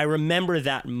entertaining. But I remember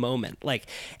that moment, like,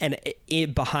 and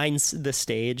it behind the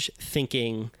stage,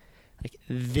 thinking, like,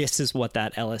 this is what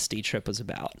that LSD trip was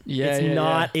about.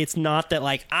 It's not that,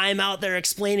 like, I'm out there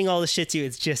explaining all this shit to you.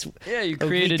 It's just you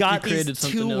created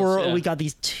something else. We got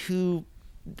these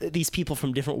people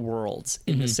from different worlds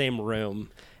in the same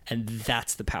room, and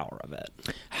that's the power of it.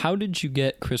 How did you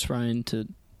get Chris Ryan to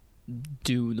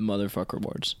do the Motherfucker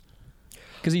Awards?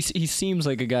 Because he seems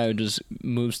like a guy who just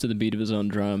moves to the beat of his own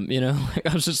drum, you know? Like,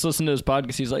 I was just listening to his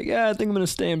podcast. He's like, yeah, I think I'm going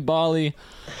to stay in Bali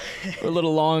for a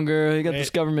little longer. You got this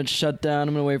government shutdown.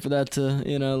 I'm going to wait for that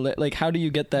to, like, how do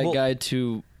you get that guy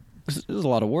to... It was a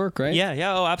lot of work, right?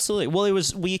 Yeah. Oh, absolutely. Well,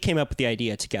 we came up with the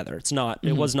idea together.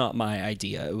 It was not my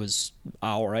idea. It was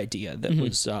our idea that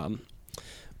was,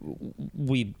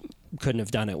 we couldn't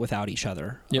have done it without each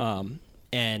other.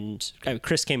 And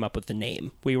Chris came up with the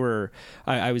name.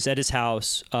 I was at his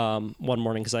house one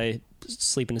morning, because I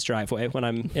sleep in his driveway when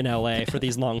I'm in LA for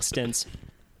these long stints.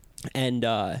 And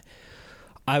I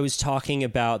was talking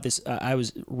about this. I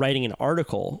was writing an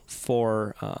article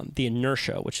for The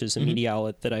Inertia, which is a media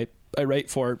outlet that I write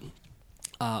for,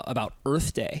 about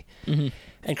Earth Day.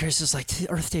 And Chris was like,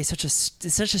 Earth Day is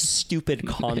such a stupid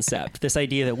concept. This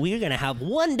idea that we're going to have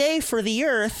one day for the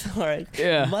Earth. All right,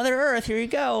 Mother Earth, here you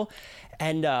go.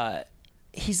 And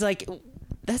he's like,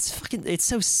 that's fucking, it's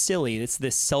so silly. It's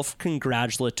this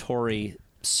self-congratulatory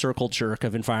circle jerk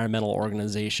of environmental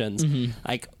organizations.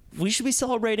 Like, we should be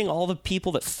celebrating all the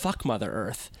people that fuck Mother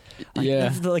Earth.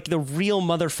 Like the real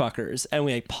motherfuckers. And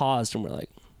we paused and we're like,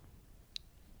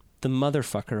 the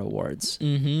Motherfucker Awards.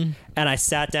 And I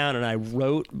sat down and I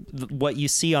wrote what you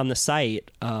see on the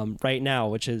site right now,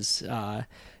 which is there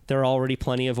are already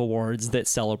plenty of awards that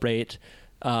celebrate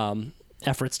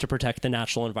efforts to protect the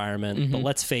natural environment. But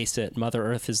let's face it, Mother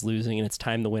Earth is losing, and it's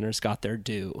time the winners got their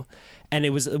due. And it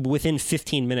was within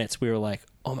 15 minutes, we were like,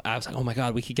 I was like, oh my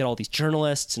God, we could get all these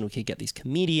journalists and we could get these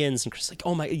comedians. And Chris like,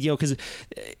 oh my, because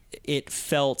it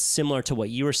felt similar to what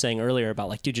you were saying earlier about,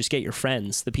 like, dude, just get your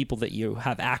friends, the people that you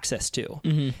have access to.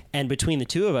 And between the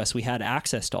two of us, we had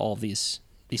access to all of these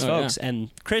folks. Yeah. And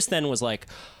Chris then was like,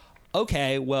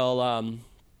 okay, well,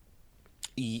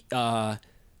 this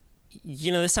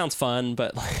sounds fun,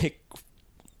 but, like,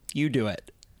 you do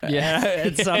it.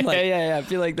 Yeah. So I'm like, I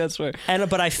feel like that's where.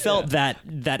 But I felt that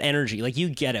energy. Like, you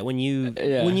get it when you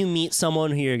meet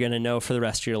someone who you're going to know for the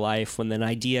rest of your life. When an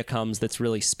idea comes that's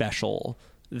really special,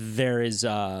 there is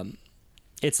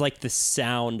it's like the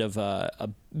sound of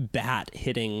a bat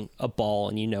hitting a ball,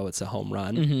 and it's a home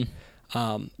run.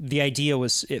 The idea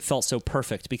it felt so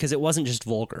perfect because it wasn't just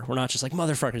vulgar. We're not just like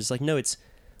motherfuckers. It's like, no, it's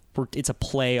a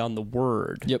play on the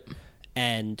word.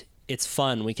 And it's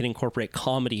fun. We can incorporate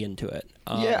comedy into it.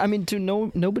 I mean, dude,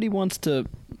 nobody wants to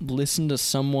listen to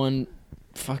someone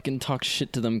fucking talk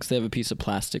shit to them because they have a piece of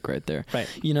plastic right there. Right.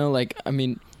 You know, like, I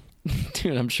mean,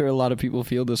 dude, I'm sure a lot of people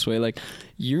feel this way. Like,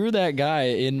 you're that guy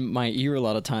in my ear a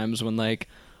lot of times when, like,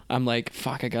 I'm like,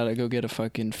 fuck, I gotta go get a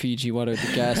fucking Fiji water at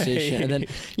the gas station. And then,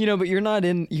 you know, but you're not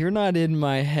in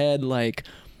my head like,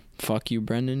 fuck you,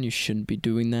 Brendan, you shouldn't be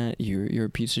doing that. You're a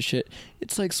piece of shit.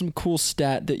 It's like some cool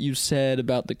stat that you said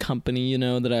about the company, you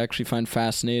know, that I actually find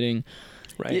fascinating.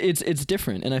 Right. It's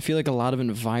different. And I feel like a lot of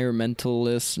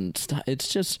environmentalists and stuff, it's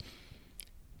just,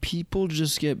 people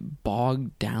just get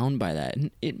bogged down by that.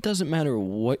 And it doesn't matter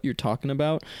what you're talking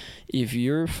about. If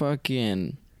you're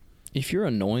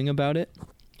annoying about it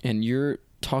and you're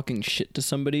talking shit to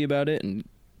somebody about it and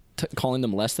calling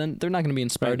them less than, they're not going to be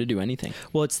inspired to do anything.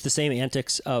 Well, it's the same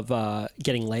antics of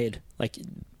getting laid. Like,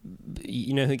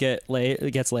 you know who gets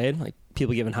laid? Like,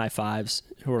 people giving high fives,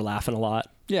 who are laughing a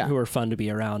lot, who are fun to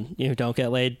be around. You know, who don't get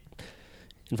laid?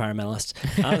 Environmentalists.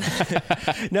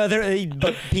 No,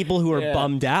 but people who are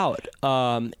bummed out.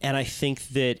 And I think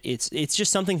that it's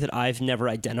just something that I've never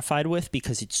identified with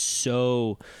because it's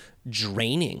so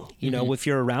draining. You know, if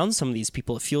you're around some of these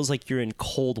people, it feels like you're in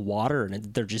cold water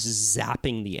and they're just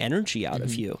zapping the energy out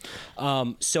of you.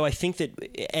 So I think that,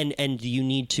 and you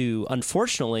need to,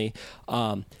 unfortunately,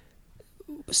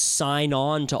 sign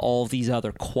on to all of these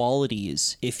other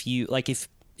qualities. If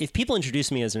people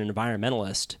introduce me as an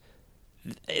environmentalist,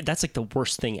 that's like the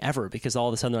worst thing ever, because all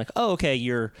of a sudden they're like, oh, okay,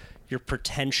 you're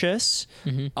pretentious.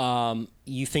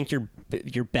 You think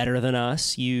you're better than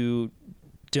us. You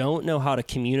don't know how to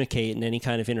communicate in any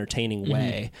kind of entertaining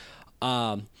way.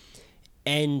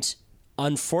 And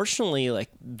unfortunately, like,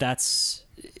 that's,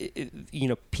 you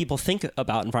know, people think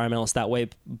about environmentalists that way,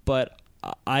 but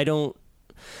I don't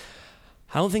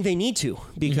think they need to,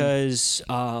 because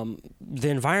the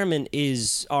environment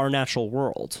is our natural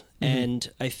world. And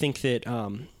I think that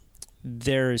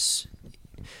there's,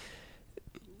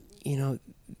 you know,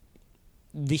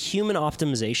 the human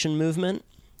optimization movement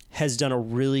has done a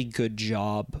really good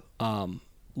job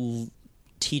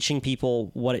teaching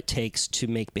people what it takes to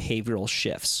make behavioral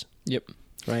shifts. Yep.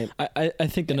 Right. I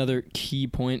think another key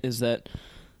point is that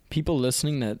people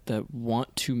listening that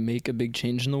want to make a big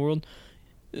change in the world,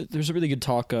 there's a really good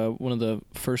talk. One of the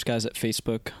first guys at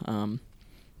Facebook,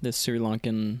 this Sri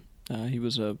Lankan, he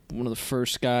was one of the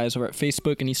first guys over at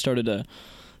Facebook, and he started a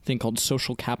thing called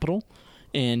Social Capital.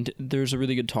 And there's a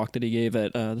really good talk that he gave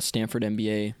at the Stanford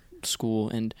MBA school,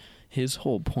 and his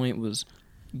whole point was,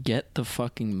 get the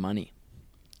fucking money.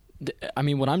 I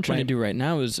mean, what I'm trying to do right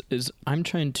now is I'm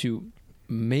trying to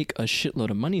make a shitload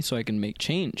of money so I can make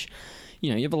change.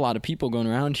 You know, you have a lot of people going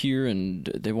around here and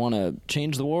they want to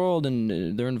change the world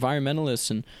and they're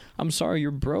environmentalists, and I'm sorry,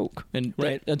 you're broke. And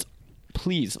that's,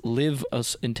 please live a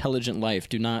intelligent life.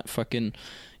 Do not fucking,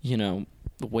 you know,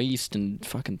 waste and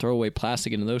fucking throw away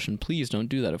plastic into the ocean. Please don't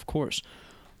do that, of course.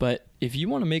 But if you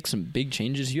want to make some big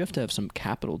changes, you have to have some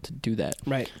capital to do that.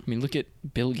 Right. I mean, look at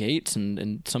Bill Gates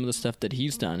and some of the stuff that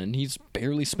he's done, and he's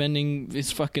barely spending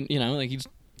his fucking, you know, like, he's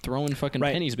throwing fucking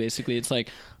pennies, basically. It's like,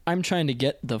 I'm trying to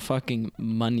get the fucking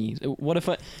money. What if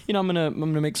I'm gonna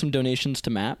make some donations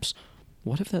to MAPS.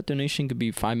 What if that donation could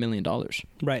be $5 million?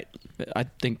 Right. I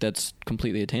think that's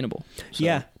completely attainable. So.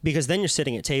 Yeah, because then you're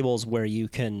sitting at tables where you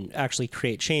can actually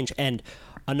create change. And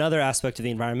another aspect of the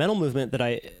environmental movement that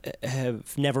I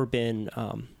have never been,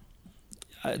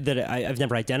 I've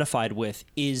never identified with,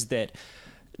 is that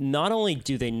not only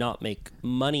do they not make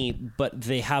money, but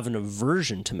they have an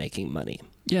aversion to making money.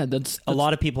 Yeah, that's a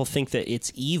lot of people think that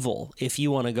it's evil if you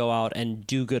want to go out and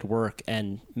do good work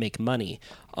and make money.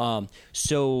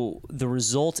 So the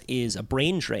result is a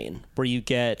brain drain where you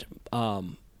get a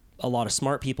lot of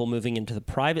smart people moving into the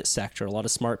private sector, a lot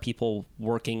of smart people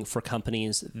working for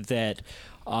companies that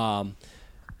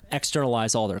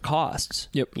externalize all their costs.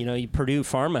 Yep. You know, Purdue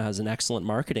Pharma has an excellent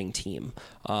marketing team.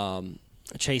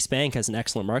 Chase Bank has an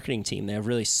excellent marketing team. They have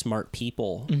really smart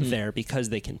people there because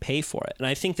they can pay for it. And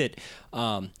I think that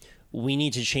we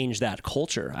need to change that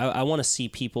culture. I want to see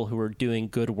people who are doing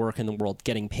good work in the world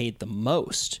getting paid the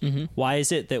most. Why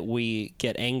is it that we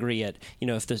get angry at, you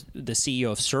know, if the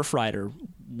CEO of Surfrider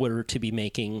were to be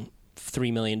making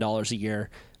 $3 million a year,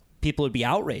 people would be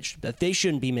outraged that they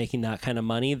shouldn't be making that kind of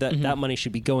money, that money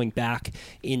should be going back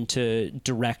into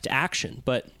direct action.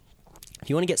 But if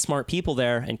you want to get smart people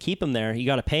there and keep them there, you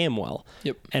got to pay them well.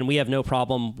 Yep. And we have no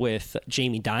problem with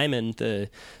Jamie Dimon, the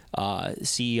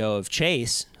CEO of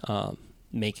Chase,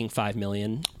 making $5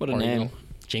 million. What a name.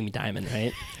 Jamie Dimon,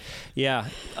 right? Yeah.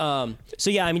 So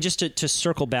yeah, I mean, just to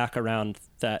circle back around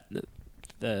that,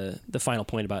 the final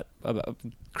point about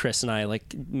Chris and I,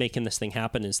 like, making this thing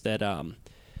happen, is that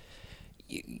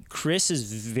Chris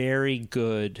is very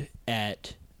good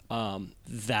at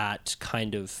that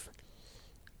kind of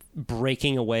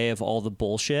breaking away of all the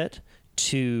bullshit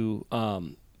to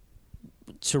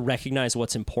recognize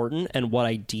what's important and what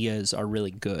ideas are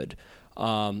really good.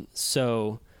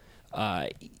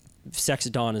 Sex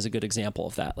at Dawn is a good example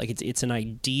of that. Like it's an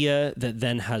idea that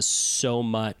then has so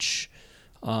much,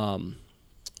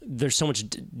 there's so much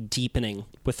deepening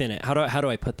within it. How do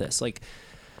I put this? Like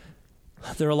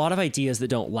there are a lot of ideas that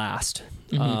don't last.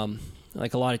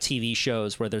 Like a lot of TV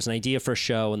shows where there's an idea for a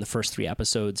show and the first 3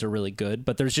 episodes are really good,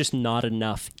 but there's just not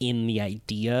enough in the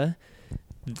idea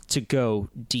to go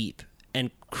deep.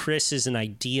 And Chris is an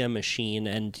idea machine,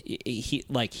 and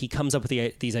he comes up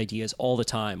with these ideas all the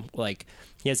time. Like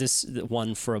he has this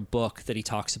one for a book that he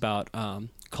talks about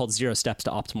called 0 Steps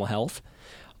to Optimal Health,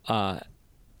 and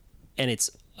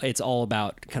it's all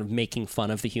about kind of making fun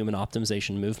of the human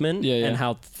optimization movement and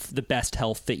how the best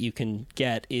health that you can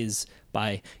get is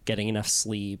by getting enough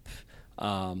sleep,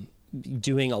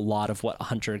 doing a lot of what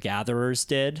hunter-gatherers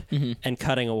did, and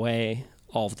cutting away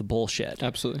all of the bullshit.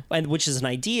 Absolutely. And which is an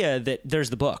idea that there's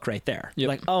the book right there. Yep.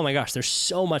 Like, oh my gosh, there's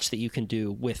so much that you can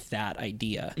do with that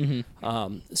idea.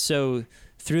 So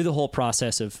through the whole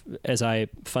process of, as I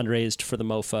fundraised for the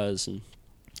MOFAs and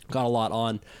got a lot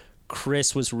on,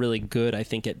 Chris was really good, I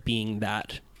think, at being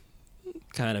that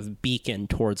kind of beacon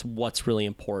towards what's really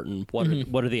important. What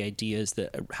are the ideas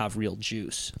that have real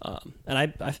juice? And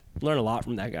I've learned a lot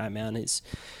from that guy, man.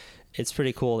 It's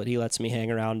pretty cool that he lets me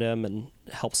hang around him and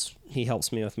he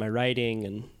helps me with my writing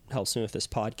and helps me with this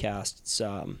podcast.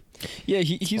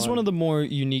 It's, he's one of the more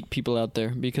unique people out there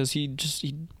because he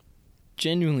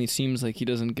genuinely seems like he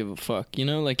doesn't give a fuck, you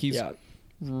know, like he's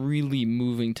really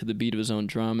moving to the beat of his own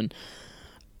drum. And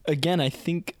again, I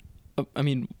think,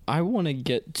 I want to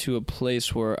get to a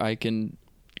place where I can,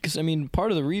 because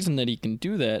part of the reason that he can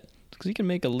do that is because he can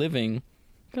make a living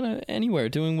kind of anywhere,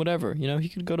 doing whatever. You know, he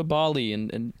could go to Bali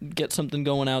and get something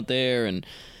going out there, and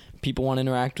people want to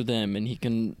interact with him, and he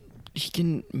can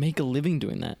make a living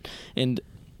doing that. And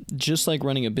just like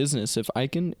running a business, if I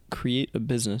can create a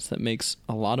business that makes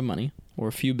a lot of money, or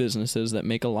a few businesses that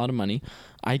make a lot of money,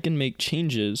 I can make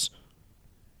changes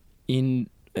in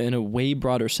a way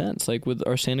broader sense. Like with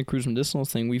our Santa Cruz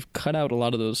Medicinals thing, we've cut out a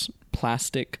lot of those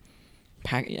plastic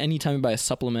anytime you buy a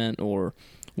supplement or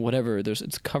whatever,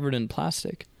 it's covered in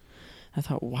plastic. I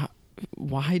thought,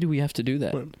 why do we have to do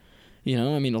that? You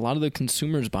know, a lot of the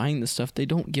consumers buying this stuff, they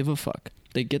don't give a fuck.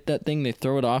 They get that thing, they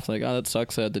throw it off like, oh, that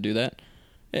sucks, I had to do that.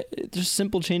 Just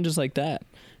simple changes like that.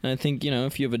 And I think,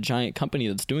 if you have a giant company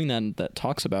that's doing that and that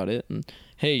talks about it, and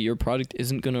hey, your product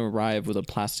isn't going to arrive with a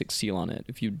plastic seal on it.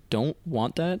 If you don't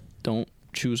want that, don't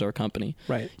choose our company.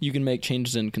 Right. You can make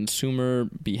changes in consumer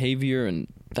behavior, and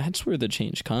that's where the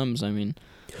change comes.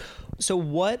 So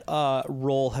what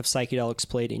role have psychedelics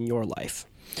played in your life?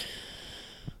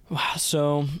 Wow.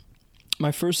 So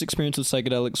my first experience with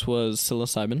psychedelics was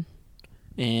psilocybin.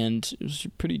 And it was a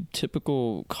pretty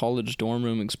typical college dorm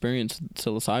room experience with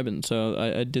psilocybin. So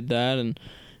I did that, and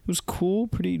it was cool,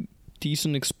 pretty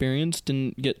decent experience.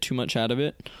 Didn't get too much out of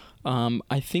it.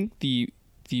 I think the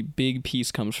big piece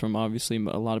comes from, obviously,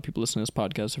 a lot of people listening to this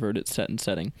podcast have heard it, set and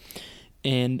setting.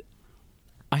 And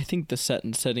I think the set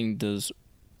and setting does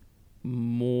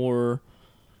more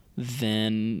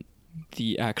than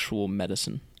the actual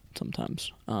medicine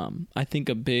sometimes. I think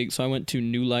so I went to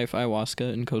New Life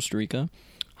Ayahuasca in Costa Rica.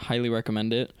 Highly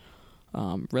recommend it.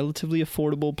 Relatively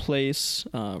affordable place,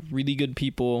 really good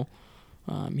people.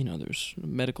 There's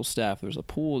medical staff, there's a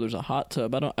pool, there's a hot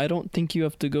tub. I don't think you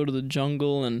have to go to the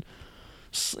jungle and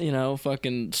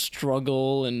fucking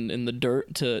struggle in the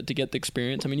dirt to get the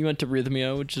experience. You went to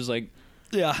Rhythmia, which is like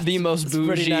the most bougie.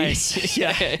 Pretty nice.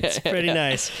 It's pretty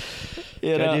nice.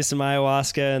 Go do some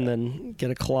ayahuasca and then get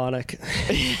a colonic.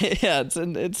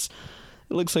 It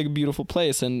looks like a beautiful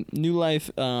place. And New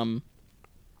Life,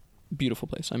 beautiful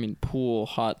place. Pool,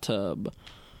 hot tub,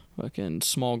 fucking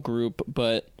small group,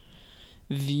 but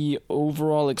the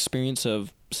overall experience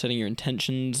of setting your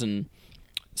intentions and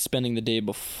spending the day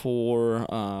before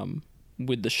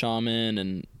with the shaman,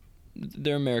 and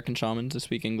they're American shamans that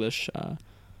speak English,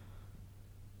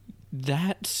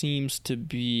 that seems to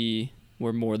be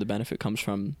where more of the benefit comes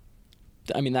from.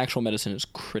 The actual medicine is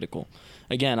critical.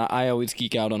 Again, I always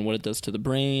geek out on what it does to the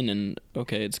brain, and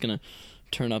okay, it's going to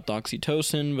turn up the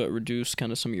oxytocin, but reduce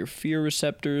kind of some of your fear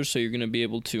receptors, so you're going to be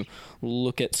able to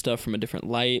look at stuff from a different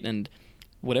light, and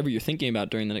whatever you're thinking about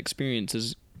during that experience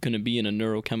is going to be in a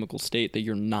neurochemical state that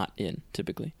you're not in,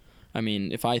 typically.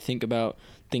 If I think about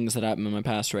things that happened in my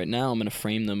past right now, I'm going to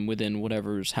frame them within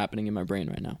whatever's happening in my brain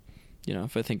right now.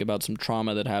 If I think about some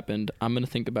trauma that happened, I'm going to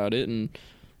think about it, and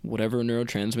whatever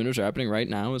neurotransmitters are happening right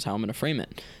now is how I'm going to frame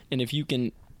it. And if you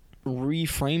can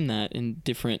reframe that in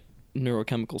different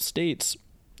neurochemical states,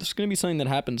 there's going to be something that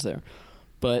happens there.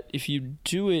 But if you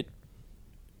do it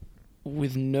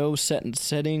with no set and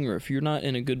setting, or if you're not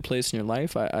in a good place in your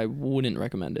life, I wouldn't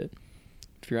recommend it.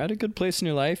 If you're at a good place in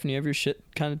your life and you have your shit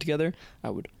kind of together, I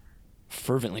would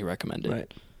fervently recommend it.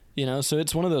 Right. You know, so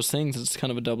it's one of those things. It's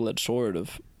kind of a double-edged sword.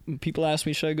 Of people ask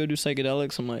me, should I go do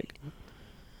psychedelics? I'm like,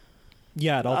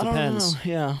 yeah, it all depends.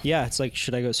 Yeah. Yeah, it's like,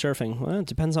 should I go surfing? Well, it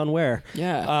depends on where.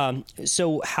 Yeah.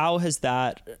 So how has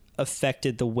that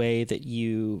affected the way that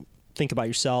you think about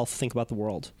yourself, think about the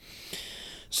world?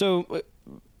 So,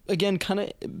 again, kind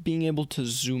of being able to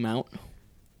zoom out,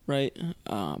 right?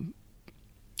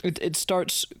 It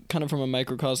starts kind of from a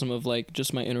microcosm of like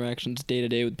just my interactions day to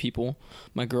day with people,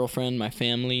 my girlfriend, my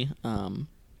family,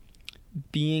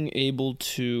 being able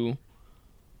to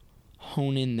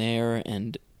hone in there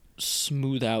and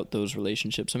smooth out those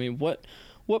relationships. I mean, what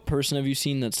person have you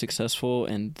seen that's successful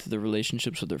and the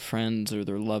relationships with their friends or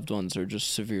their loved ones are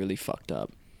just severely fucked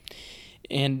up?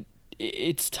 And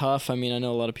it's tough. I mean, I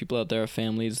know a lot of people out there have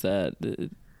families that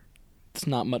it's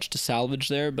not much to salvage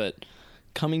there, but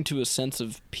coming to a sense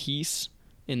of peace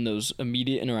in those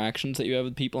immediate interactions that you have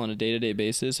with people on a day-to-day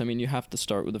basis, I mean, you have to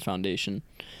start with a foundation.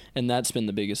 And that's been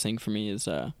the biggest thing for me is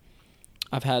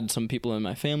I've had some people in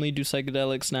my family do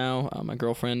psychedelics now. My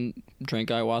girlfriend drank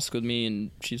ayahuasca with me,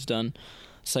 and she's done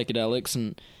psychedelics.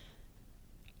 And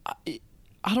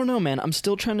I don't know, man. I'm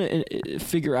still trying to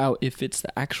figure out if it's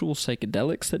the actual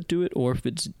psychedelics that do it or if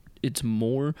it's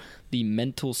more the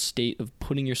mental state of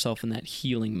putting yourself in that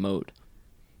healing mode,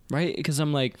 right? Because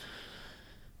I'm like,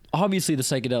 obviously the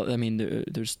psychedelic, I mean,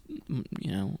 there's,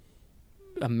 you know,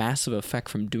 a massive effect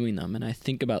from doing them. And I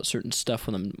think about certain stuff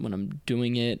when I'm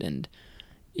doing it and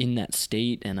in that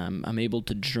state, and I'm able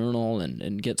to journal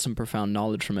and get some profound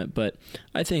knowledge from it. But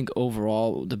I think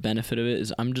overall the benefit of it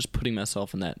is I'm just putting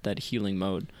myself in that healing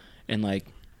mode. And like,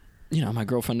 you know, my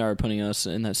girlfriend and I are putting us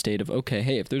in that state of, okay,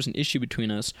 hey, if there's an issue between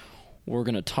us, we're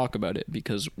going to talk about it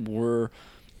because we're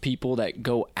people that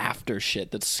go after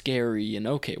shit that's scary. And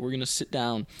okay, we're going to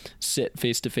sit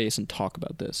face to face and talk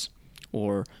about this.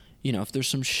 Or, you know, if there's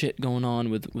some shit going on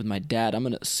with my dad, I'm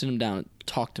going to sit him down and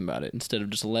talk to him about it instead of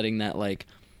just letting that like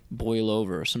boil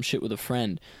over, or some shit with a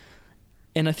friend.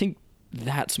 And I think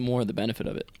that's more the benefit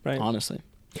of it, right? Honestly.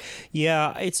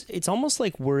 Yeah, it's almost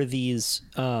like we're these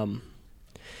the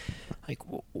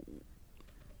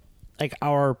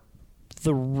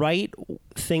right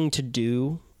thing to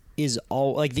do is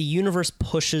all like the universe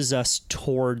pushes us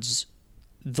towards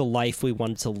the life we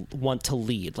want to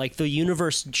lead. Like the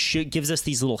universe gives us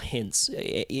these little hints,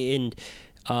 and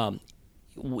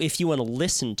if you want to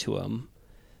listen to them,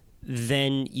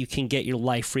 then you can get your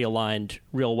life realigned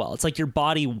real well. It's like your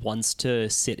body wants to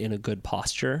sit in a good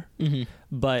posture,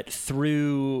 but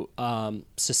through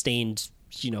sustained,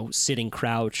 you know, sitting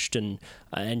crouched and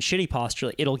shitty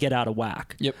posture, it'll get out of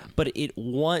whack. Yep. But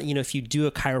if you do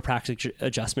a chiropractic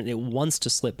adjustment, it wants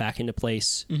to slip back into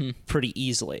place pretty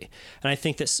easily. And I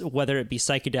think that whether it be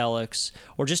psychedelics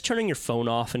or just turning your phone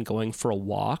off and going for a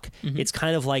walk, it's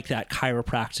kind of like that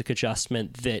chiropractic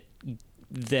adjustment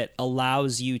that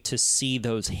allows you to see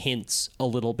those hints a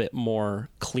little bit more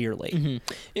clearly.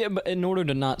 Yeah, but in order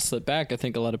to not slip back, I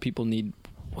think a lot of people need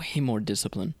way more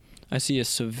discipline. I see a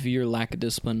severe lack of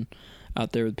discipline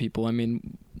out there with people. I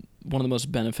mean, one of the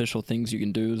most beneficial things you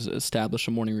can do is establish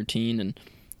a morning routine and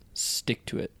stick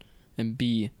to it and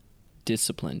be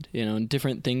disciplined. You know, and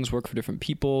different things work for different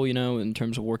people, you know, in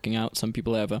terms of working out. Some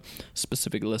people have a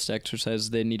specific list of exercises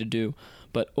they need to do.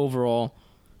 But overall,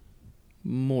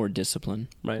 more discipline,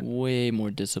 right? Way more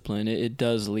discipline. It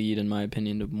does lead, in my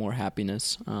opinion, to more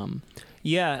happiness.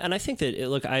 Yeah, and I think that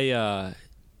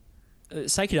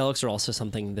psychedelics are also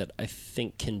something that I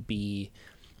think can be,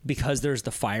 because there's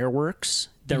the fireworks,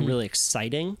 they're really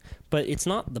exciting, but it's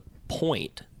not the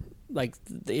point. Like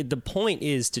the point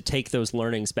is to take those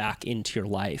learnings back into your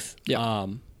life. Yeah.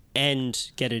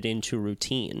 And get it into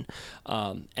routine.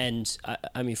 And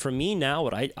I mean, for me now,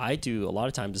 what I do a lot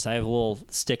of times is I have a little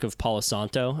stick of Palo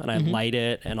Santo and I light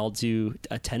it and I'll do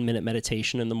a 10-minute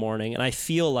meditation in the morning. And I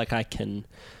feel like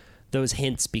those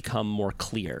hints become more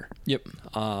clear. Yep.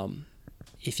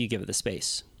 If you give it the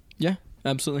space. Yeah,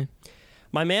 absolutely.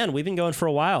 My man, we've been going for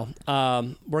a while.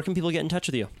 Where can people get in touch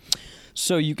with you?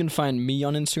 So you can find me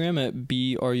on Instagram at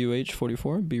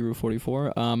BRUH44,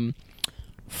 BRU44.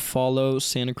 Follow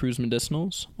Santa Cruz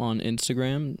Medicinals on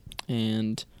Instagram,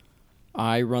 and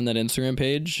I run that Instagram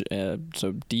page,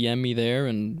 so DM me there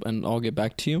and I'll get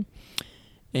back to you.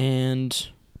 And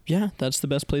yeah, that's the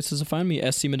best places to find me.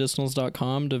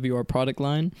 scmedicinals.com to view our product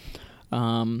line.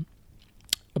 A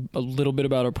little bit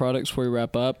about our products before we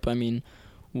wrap up. I mean,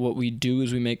 What we do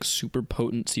is we make super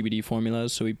potent CBD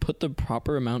formulas. So we put the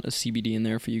proper amount of CBD in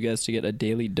there for you guys to get a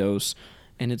daily dose,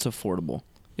 and it's affordable.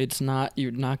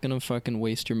 You're not going to fucking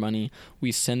waste your money.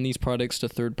 We send these products to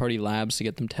third-party labs to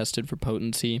get them tested for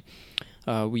potency.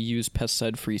 We use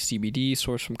pesticide-free CBD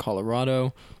sourced from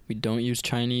Colorado. We don't use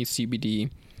Chinese CBD.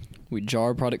 We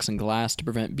jar products in glass to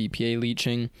prevent BPA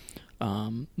leaching.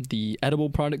 The edible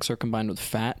products are combined with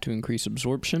fat to increase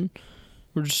absorption.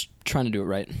 We're just trying to do it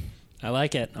right. I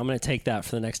like it. I'm going to take that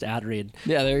for the next ad read.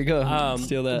 Yeah, there you go.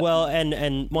 Steal that. Well,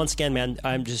 and once again, man,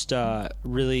 I'm just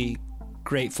really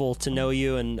grateful to know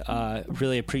you, and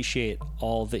really appreciate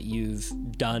all that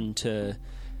you've done to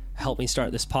help me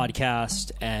start this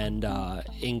podcast and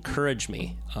encourage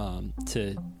me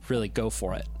to really go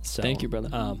for it. So thank you,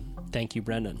 brother. Thank you,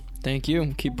 Brendan. Thank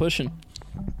you. Keep pushing.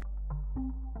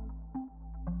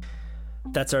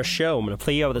 That's our show. I'm going to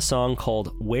play you out with a song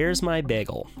called Where's My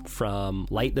Bagel from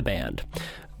Light the Band.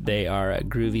 They are a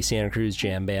groovy Santa Cruz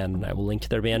jam band, and I will link to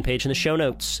their band page in the show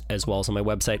notes, as well as on my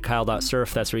website,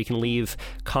 kyle.surf. That's where you can leave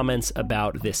comments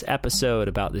about this episode,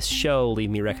 about this show, leave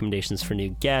me recommendations for new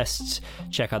guests,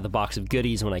 check out the box of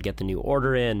goodies when I get the new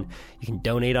order in. You can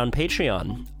donate on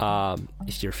Patreon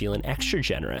if you're feeling extra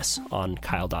generous on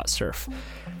kyle.surf.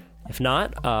 If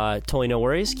not, totally no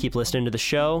worries. Keep listening to the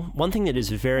show. One thing that is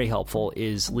very helpful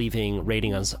is leaving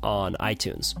ratings on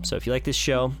iTunes. So if you like this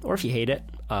show, or if you hate it,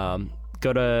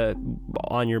 go to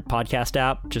on your podcast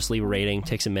app, just leave a rating.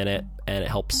 Takes a minute, and it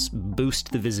helps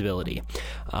boost the visibility.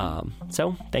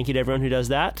 So thank you to everyone who does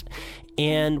that.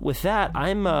 And with that,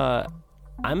 I'm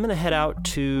going to head out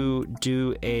to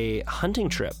do a hunting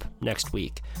trip next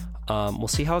week. We'll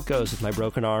see how it goes with my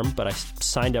broken arm, but I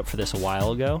signed up for this a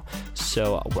while ago,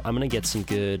 so I'm going to get some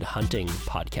good hunting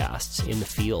podcasts in the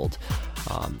field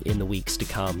in the weeks to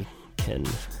come. You can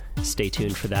stay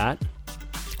tuned for that.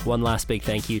 One last big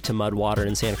thank you to Mudwater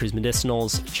and Santa Cruz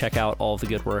Medicinals. Check out all the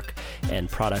good work and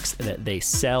products that they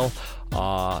sell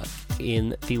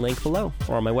in the link below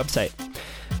or on my website.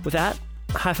 With that,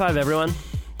 high five, everyone.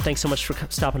 Thanks so much for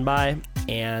stopping by,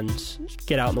 and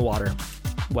get out in the water.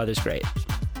 Weather's great.